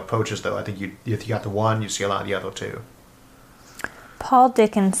different in their approaches, though. I think if you got the one, you see a lot of the other too. Paul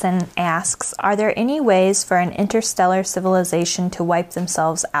Dickinson asks, are there any ways for an interstellar civilization to wipe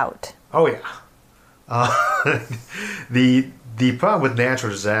themselves out? Oh, yeah. The problem with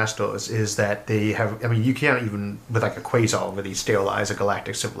natural disasters is that they have, you can't even, with like a quasar, really sterilize a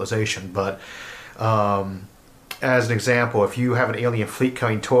galactic civilization, but As an example, if you have an alien fleet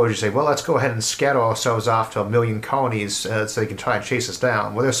coming towards you, say, well, let's go ahead and scatter ourselves off to 1 million colonies so they can try and chase us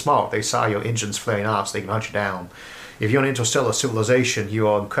down. Well, they're smart. They saw your engines flaring off so they can hunt you down. If you're an interstellar civilization, you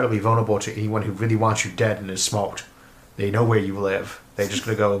are incredibly vulnerable to anyone who really wants you dead and is smart. They know where you live. They're just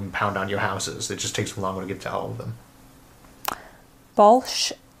going to go and pound on your houses. It just takes them longer to get to all of them.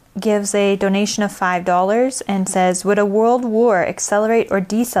 Balsh gives a donation of $5 and says, would a world war accelerate or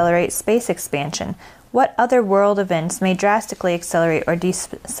decelerate space expansion? What other world events may drastically accelerate or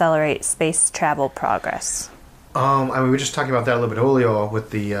decelerate space travel progress? I mean, we were just talking about that a little bit earlier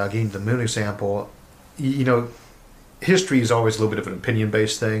with the getting to the moon example. You know, history is always a little bit of an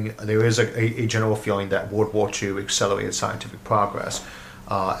opinion-based thing. There is a general feeling that World War II accelerated scientific progress,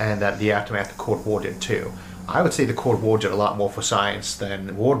 and that the aftermath of the Cold War did too. I would say the Cold War did a lot more for science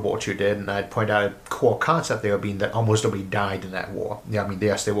than World War II did, and I'd point out a core concept there being that almost nobody died in that war. Yeah, I mean,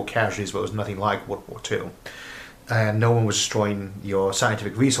 yes, there were casualties, but it was nothing like World War II. And no one was destroying your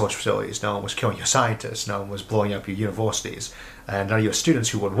scientific research facilities. No one was killing your scientists. No one was blowing up your universities. And none of your students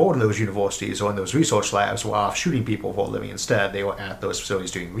who were enrolled in those universities or in those research labs were off shooting people for a living. Instead, they were at those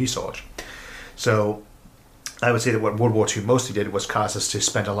facilities doing research. So I would say that what World War II mostly did was cause us to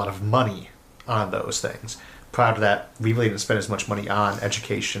spend a lot of money on those things. Prior to that, we really didn't spend as much money on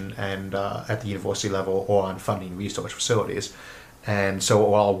education and at the university level or on funding research facilities. And so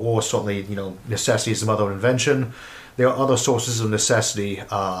while war certainly, necessity is the mother of invention, there are other sources of necessity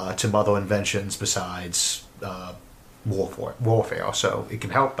to mother inventions besides warfare. So it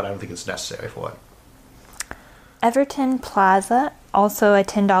can help, but I don't think it's necessary for it. Everton Plaza, also a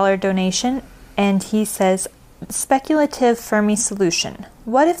 $10 donation, and he says, speculative Fermi solution.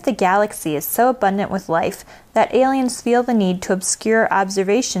 What if the galaxy is so abundant with life that aliens feel the need to obscure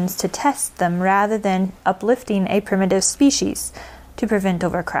observations to test them rather than uplifting a primitive species to prevent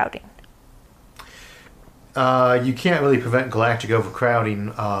overcrowding? You can't really prevent galactic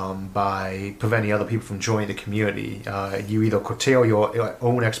overcrowding by preventing other people from joining the community. You either curtail your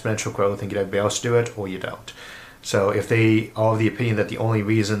own exponential growth and get everybody else to do it, or you don't. So if they are of the opinion that the only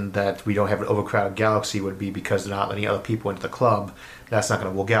reason that we don't have an overcrowded galaxy would be because they're not letting other people into the club, that's not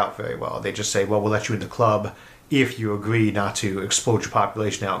going to work out very well. They just say, well, we'll let you into the club if you agree not to explode your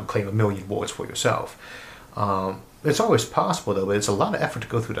population out and claim 1 million wards for yourself. It's always possible, though, but it's a lot of effort to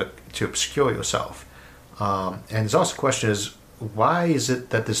go through to obscure yourself. And there's also the question is, why is it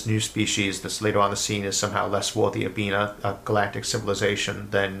that this new species that's later on the scene is somehow less worthy of being a galactic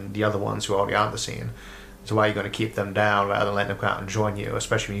civilization than the other ones who are already on the scene? So why are you going to keep them down rather than letting them come out and join you,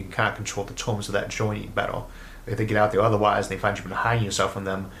 especially when you can kind of control the terms of that joining better? If they get out there otherwise and they find you've been hiding yourself from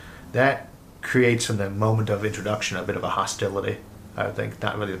them, that creates from the moment of introduction a bit of a hostility. I think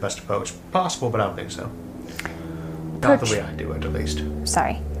not really the best approach. Possible, but I don't think so. Not the way I do it, at least.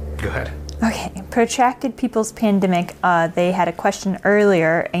 Sorry. Go ahead. Okay. Protracted People's Pandemic, they had a question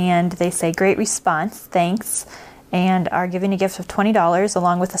earlier, and they say, great response, thanks, and are giving a gift of $20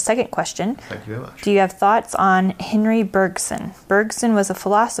 along with a second question. Thank you very much. Do you have thoughts on Henry Bergson? Bergson was a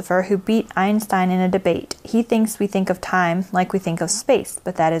philosopher who beat Einstein in a debate. He thinks we think of time like we think of space,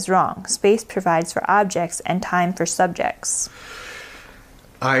 but that is wrong. Space provides for objects and time for subjects.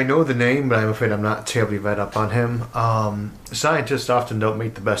 I know the name, but I'm afraid I'm not terribly read up on him. Scientists often don't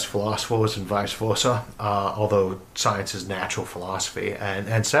make the best philosophers and vice versa, although science is natural philosophy.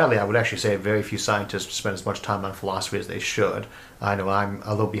 And sadly, I would actually say very few scientists spend as much time on philosophy as they should. I know I'm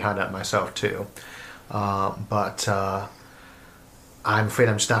a little behind that myself, too. But I'm afraid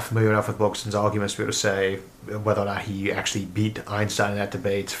I'm just not familiar enough with Bergson's arguments to be able to say whether or not he actually beat Einstein in that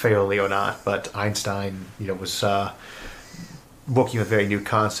debate fairly or not. But Einstein, was working with very new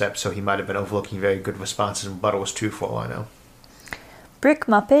concepts, so he might have been overlooking very good responses and rebuttals too, for all I know. Brick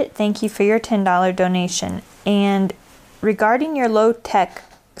Muppet, thank you for your $10 donation. And regarding your recent low-tech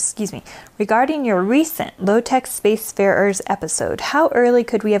spacefarers episode, how early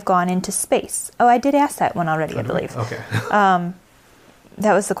could we have gone into space? Oh, I did ask that one already, I believe. Okay.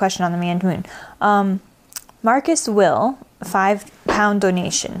 That was the question on the manned moon. Marcus Will, £5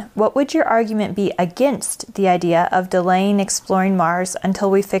 donation. What would your argument be against the idea of delaying exploring Mars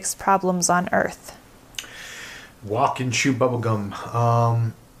until we fix problems on Earth? Walk and chew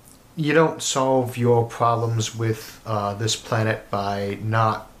bubblegum. You don't solve your problems with this planet by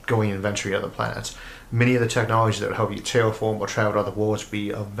not going and venturing other planets. Many of the technologies that would help you terraform or travel to other worlds would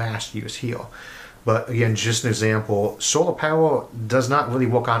be of vast use here. But again, just an example, solar power does not really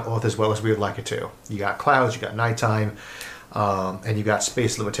work on Earth as well as we would like it to. You got clouds, you got nighttime, and you got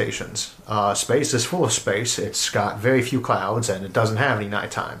space limitations. Space is full of space. It's got very few clouds, and it doesn't have any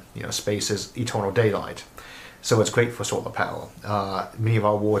nighttime. Space is eternal daylight. So it's great for solar power. Many of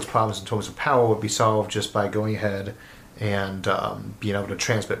our world's problems in terms of power would be solved just by going ahead and being able to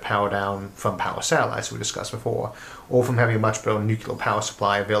transmit power down from power satellites we discussed before, or from having a much better nuclear power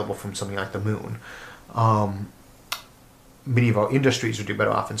supply available from something like the moon. Many of our industries would do better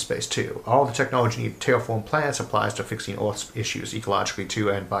off in space too. All the technology needed to terraform planets applies to fixing Earth's issues ecologically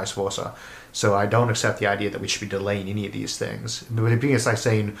too, and vice versa. So I don't accept the idea that we should be delaying any of these things. But it being it's like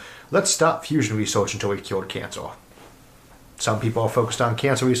saying, let's stop fusion research until we've cured cancer. Some people are focused on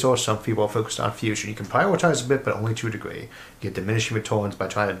cancer research, some people are focused on fusion. You can prioritize a bit, but only to a degree. You get diminishing returns by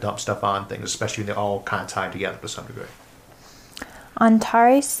trying to dump stuff on things, especially when they're all kind of tied together to some degree.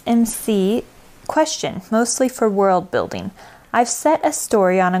 Antares MC question, mostly for world building. I've set a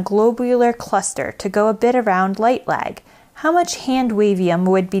story on a globular cluster to go a bit around light lag. How much hand wavium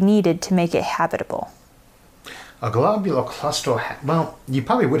would be needed to make it habitable? A globular cluster, well, you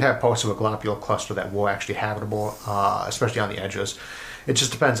probably would have parts of a globular cluster that were actually habitable, especially on the edges. It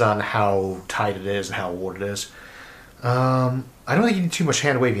just depends on how tight it is and how old it is. I don't think you need too much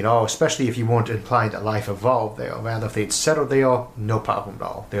hand waving at all, especially if you weren't implying that life evolved there. Rather, if they'd settled there, no problem at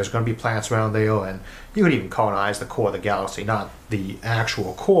all. There's going to be planets around there, and you could even colonize the core of the galaxy, not the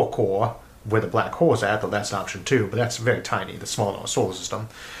actual core where the black hole is at, though that's an option too, but that's very tiny, the small in our solar system.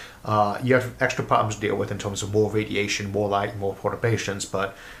 You have extra problems to deal with in terms of more radiation, more light, more perturbations,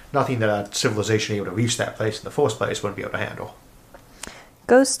 but nothing that a civilization able to reach that place in the first place wouldn't be able to handle.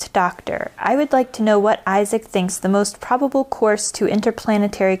 Ghost Doctor, I would like to know what Isaac thinks the most probable course to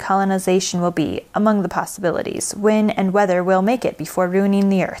interplanetary colonization will be among the possibilities, when and whether we'll make it before ruining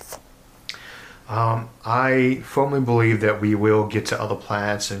the Earth. I firmly believe that we will get to other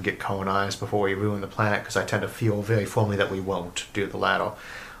planets and get colonized before we ruin the planet, because I tend to feel very firmly that we won't do the latter.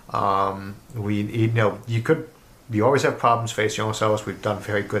 You always have problems facing ourselves. We've done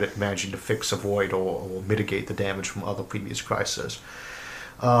very good at managing to fix, avoid, or mitigate the damage from other previous crises.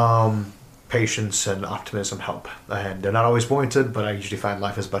 Patience and optimism help, and they're not always warranted, but I usually find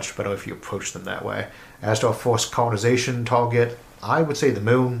life is much better if you approach them that way. As to our first colonization target, I would say the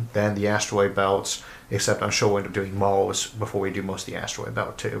moon, then the asteroid belts, except I'm sure we'll end up doing Mars before we do most of the asteroid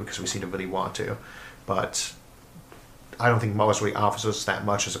belt too, because we seem to really want to. But I don't think Mars really offers us that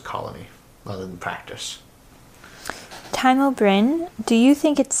much as a colony, other than practice. Timo Bryn, do you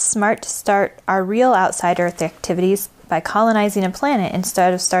think it's smart to start our real outside Earth activities by colonizing a planet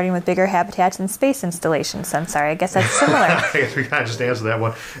instead of starting with bigger habitats and space installations? I'm sorry, I guess that's similar. I guess we kind of just answered that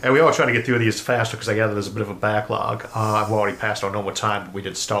one. And we are trying to get through these faster because I gather there's a bit of a backlog. I've already passed our normal time, but we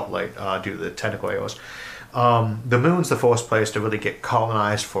did start late due to the technical errors. The moon's the first place to really get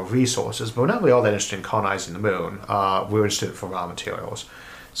colonized for resources, but we're not really all that interested in colonizing the moon. We're interested for raw materials.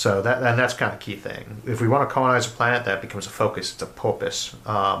 So that's kind of a key thing. If we want to colonize a planet, that becomes a focus, it's a purpose.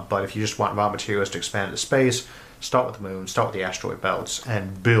 But if you just want raw materials to expand into space, start with the moon, start with the asteroid belts,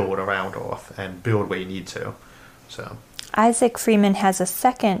 and build around Earth, and build where you need to. So Isaac Freeman has a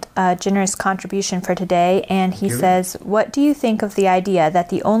second generous contribution for today, and he says, what do you think of the idea that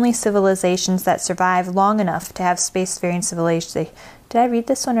the only civilizations that survive long enough to have spacefaring civilizations, did I read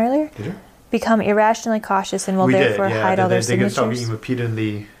this one earlier? Did you? Become irrationally cautious and will therefore hide all their signatures? They get repeated in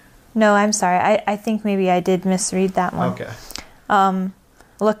the... No, I'm sorry. I think maybe I did misread that one. Okay.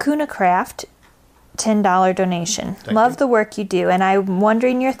 Lacuna Craft, $10 donation. Love the work you do, and I'm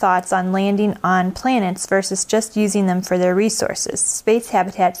wondering your thoughts on landing on planets versus just using them for their resources. Space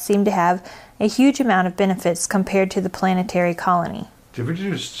habitats seem to have a huge amount of benefits compared to the planetary colony. Did we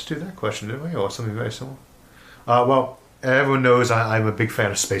just do that question, didn't we? Or something very similar? Well, everyone knows I'm a big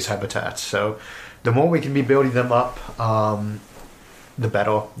fan of space habitats, so the more we can be building them up, the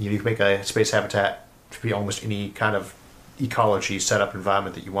better. You can make a space habitat to be almost any kind of ecology setup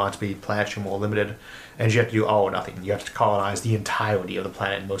environment that you want to be. Planets are more limited, and you have to do all or nothing. You have to colonize the entirety of the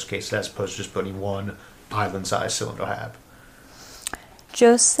planet in most cases, as opposed to just building one island-sized cylinder hab.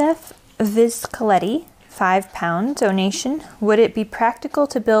 Joseph Vizcoletti, £5 donation. Would it be practical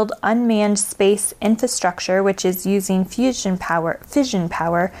to build unmanned space infrastructure, which is using fission power,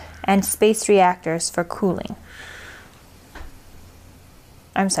 and space reactors for cooling?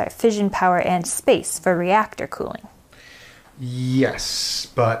 I'm sorry, fission power and space for reactor cooling. Yes,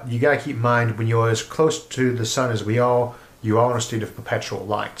 but you got to keep in mind, when you're as close to the sun as we are, you are in a state of perpetual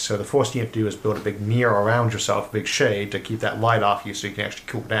light. So the first thing you have to do is build a big mirror around yourself, a big shade, to keep that light off you so you can actually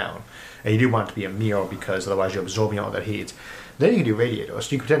cool down. And you do want it to be a mirror, because otherwise you're absorbing all that heat. Then you can do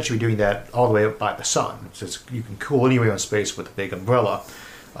radiators. You can potentially be doing that all the way up by the sun. So you can cool anywhere in space with a big umbrella.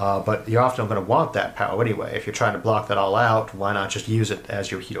 But you're often going to want that power anyway. If you're trying to block that all out, why not just use it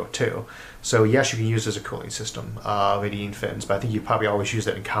as your heater too? So yes, you can use it as a cooling system, radiating fins, but I think you probably always use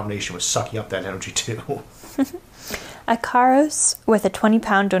that in combination with sucking up that energy too. Akaros with a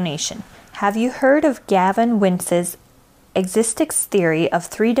 20-pound donation. Have you heard of Gavin Wince's existence theory of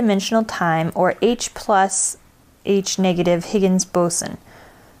three-dimensional time, or H plus H negative Higgs boson?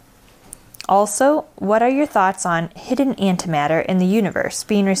 Also, what are your thoughts on hidden antimatter in the universe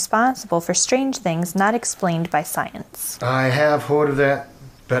being responsible for strange things not explained by science? I have heard of that,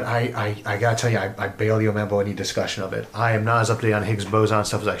 but I gotta tell you, I barely remember any discussion of it. I am not as up to date on Higgs boson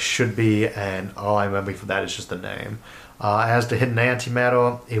stuff as I should be, and all I remember for that is just the name. As to hidden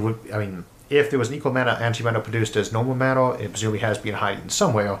antimatter, if there was an equal amount of antimatter produced as normal matter, it presumably has been hiding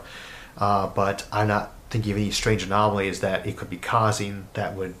somewhere, but I'm not thinking of any strange anomalies that it could be causing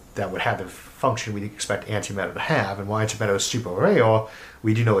that would have the function we'd expect antimatter to have. And while antimatter is super rare,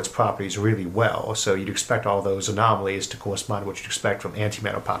 we do know its properties really well, so you'd expect all those anomalies to correspond to what you'd expect from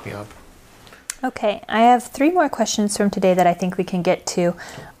antimatter popping up. Okay, I have 3 more questions from today that I think we can get to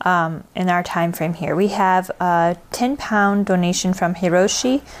in our time frame here. We have a 10-pound donation from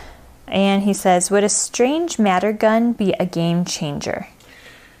Hiroshi, and he says, would a strange matter gun be a game changer?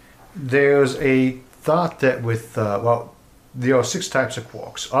 There's a thought that with, there are 6 types of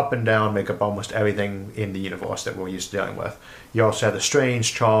quarks. Up and down make up almost everything in the universe that we're used to dealing with. You also have the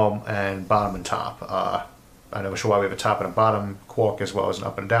strange, charm, and bottom and top. I'm not sure why we have a top and a bottom quark as well as an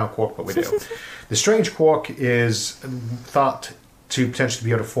up and down quark, but we do. The strange quark is thought to potentially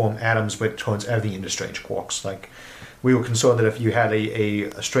be able to form atoms which turns everything into strange quarks. Like, we were concerned that if you had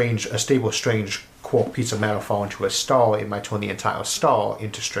a stable strange quark piece of matter fall into a star, it might turn the entire star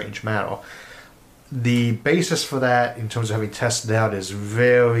into strange matter. The basis for that, in terms of having tested out, is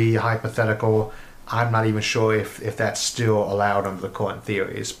very hypothetical. I'm not even sure if that's still allowed under the current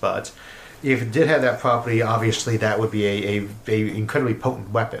theories, but if it did have that property, obviously that would be a incredibly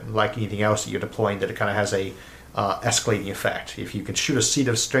potent weapon, like anything else that you're deploying, that it kind of has a escalating effect. If you can shoot a seed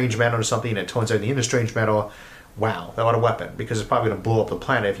of strange matter or something and it turns everything into strange matter, wow, what a weapon, because it's probably going to blow up the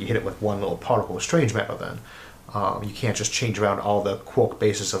planet if you hit it with one little particle of strange matter then. You can't just change around all the quark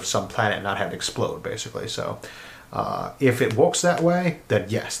bases of some planet and not have it explode, basically. So if it works that way, then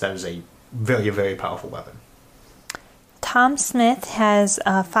yes, that is a very, very powerful weapon. Tom Smith has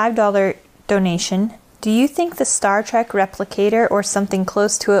a $5 donation. Do you think the Star Trek replicator or something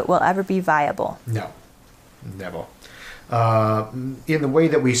close to it will ever be viable? No, never. In the way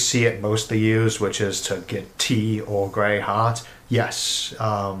that we see it mostly used, which is to get tea or grey hot, yes.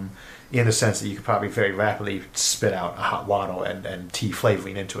 In the sense that you could probably very rapidly spit out hot water and tea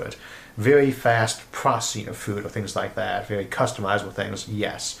flavoring into it. Very fast processing of food or things like that, very customizable things,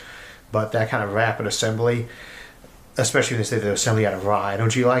 yes. But that kind of rapid assembly, especially when they say they're assembly out of raw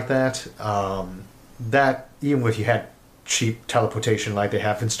energy like that, that, even if you had cheap teleportation like they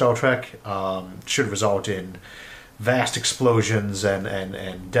have in Star Trek, should result in vast explosions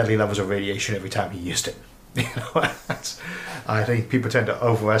and deadly levels of radiation every time you used it. I think people tend to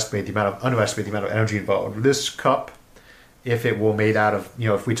underestimate the amount of energy involved. This cup, if it were made out of,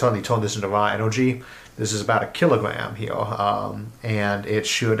 if we totally turn this into raw energy, this is about 1 kilogram here, and it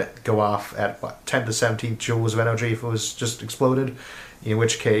should go off at 10 to 17 joules of energy if it was just exploded. In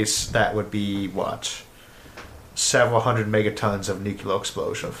which case, that would be several hundred megatons of nuclear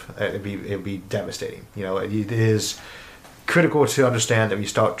explosion. It'd be devastating. It is critical to understand that when you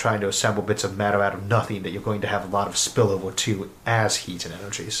start trying to assemble bits of matter out of nothing, that you're going to have a lot of spillover to as heat and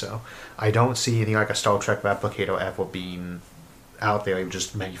energy. So I don't see anything like a Star Trek replicator ever being out there. You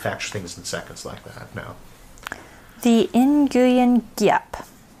just manufacture things in seconds like that. No. The Nguyen Giap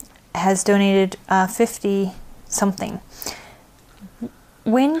has donated 50 something.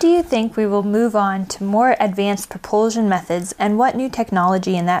 When do you think we will move on to more advanced propulsion methods, and what new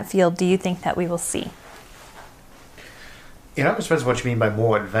technology in that field do you think that we will see? It depends on what you mean by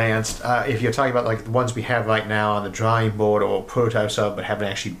more advanced. If you're talking about like the ones we have right now on the drawing board or prototypes of, but haven't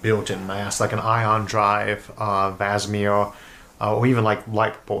actually built in mass, like an ion drive, Vasimir, or even like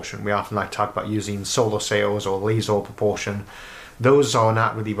light propulsion. We often like to talk about using solar sails or laser propulsion. Those are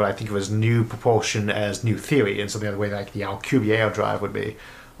not really what I think of as new propulsion as new theory, in some other way like the Alcubierre drive would be.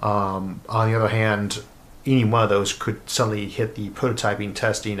 On the other hand, any one of those could suddenly hit the prototyping,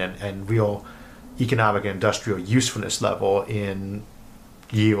 testing, and real economic and industrial usefulness level in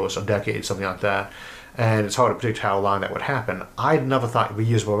years or decades, something like that. And it's hard to predict how long that would happen. I never thought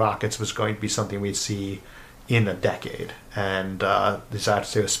reusable rockets was going to be something we'd see in a decade. And decided to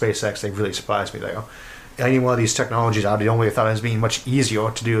say with SpaceX, they really surprised me there. Any one of these technologies, I only thought it was being much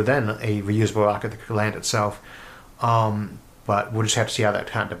easier to do than a reusable rocket that could land itself. but we'll just have to see how that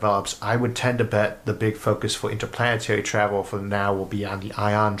kind of develops. I would tend to bet the big focus for interplanetary travel for now will be on the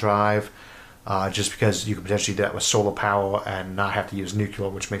ion drive, just because you could potentially do that with solar power and not have to use nuclear,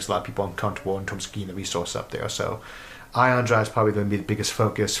 which makes a lot of people uncomfortable in terms of getting the resource up there. So ion drive is probably going to be the biggest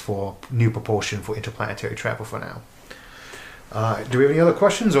focus for new propulsion for interplanetary travel for now. Do we have any other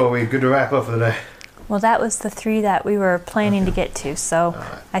questions, or are we good to wrap up for the day? Well, that was the 3 that we were planning to get to, so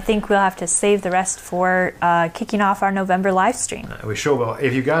I think we'll have to save the rest for kicking off our November live stream. We sure will.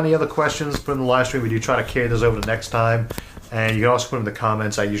 If you've got any other questions, put them in the live stream. We do try to carry those over the next time. And you can also put them in the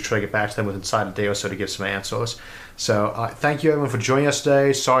comments. I usually try to get back to them within inside a day or so to give some answers. So thank you everyone for joining us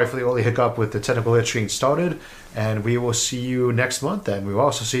today. Sorry for the early hiccup with the technical glitch getting started. And we will see you next month, and we will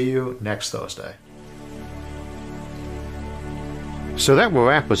also see you next Thursday. So that will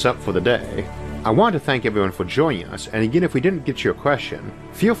wrap us up for the day. I want to thank everyone for joining us, and again, if we didn't get to your question,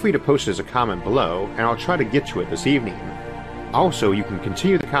 feel free to post it as a comment below, and I'll try to get to it this evening. Also, you can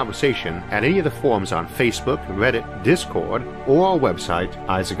continue the conversation at any of the forums on Facebook, Reddit, Discord, or our website,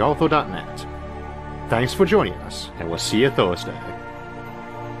 isaacarthur.net. Thanks for joining us, and we'll see you Thursday.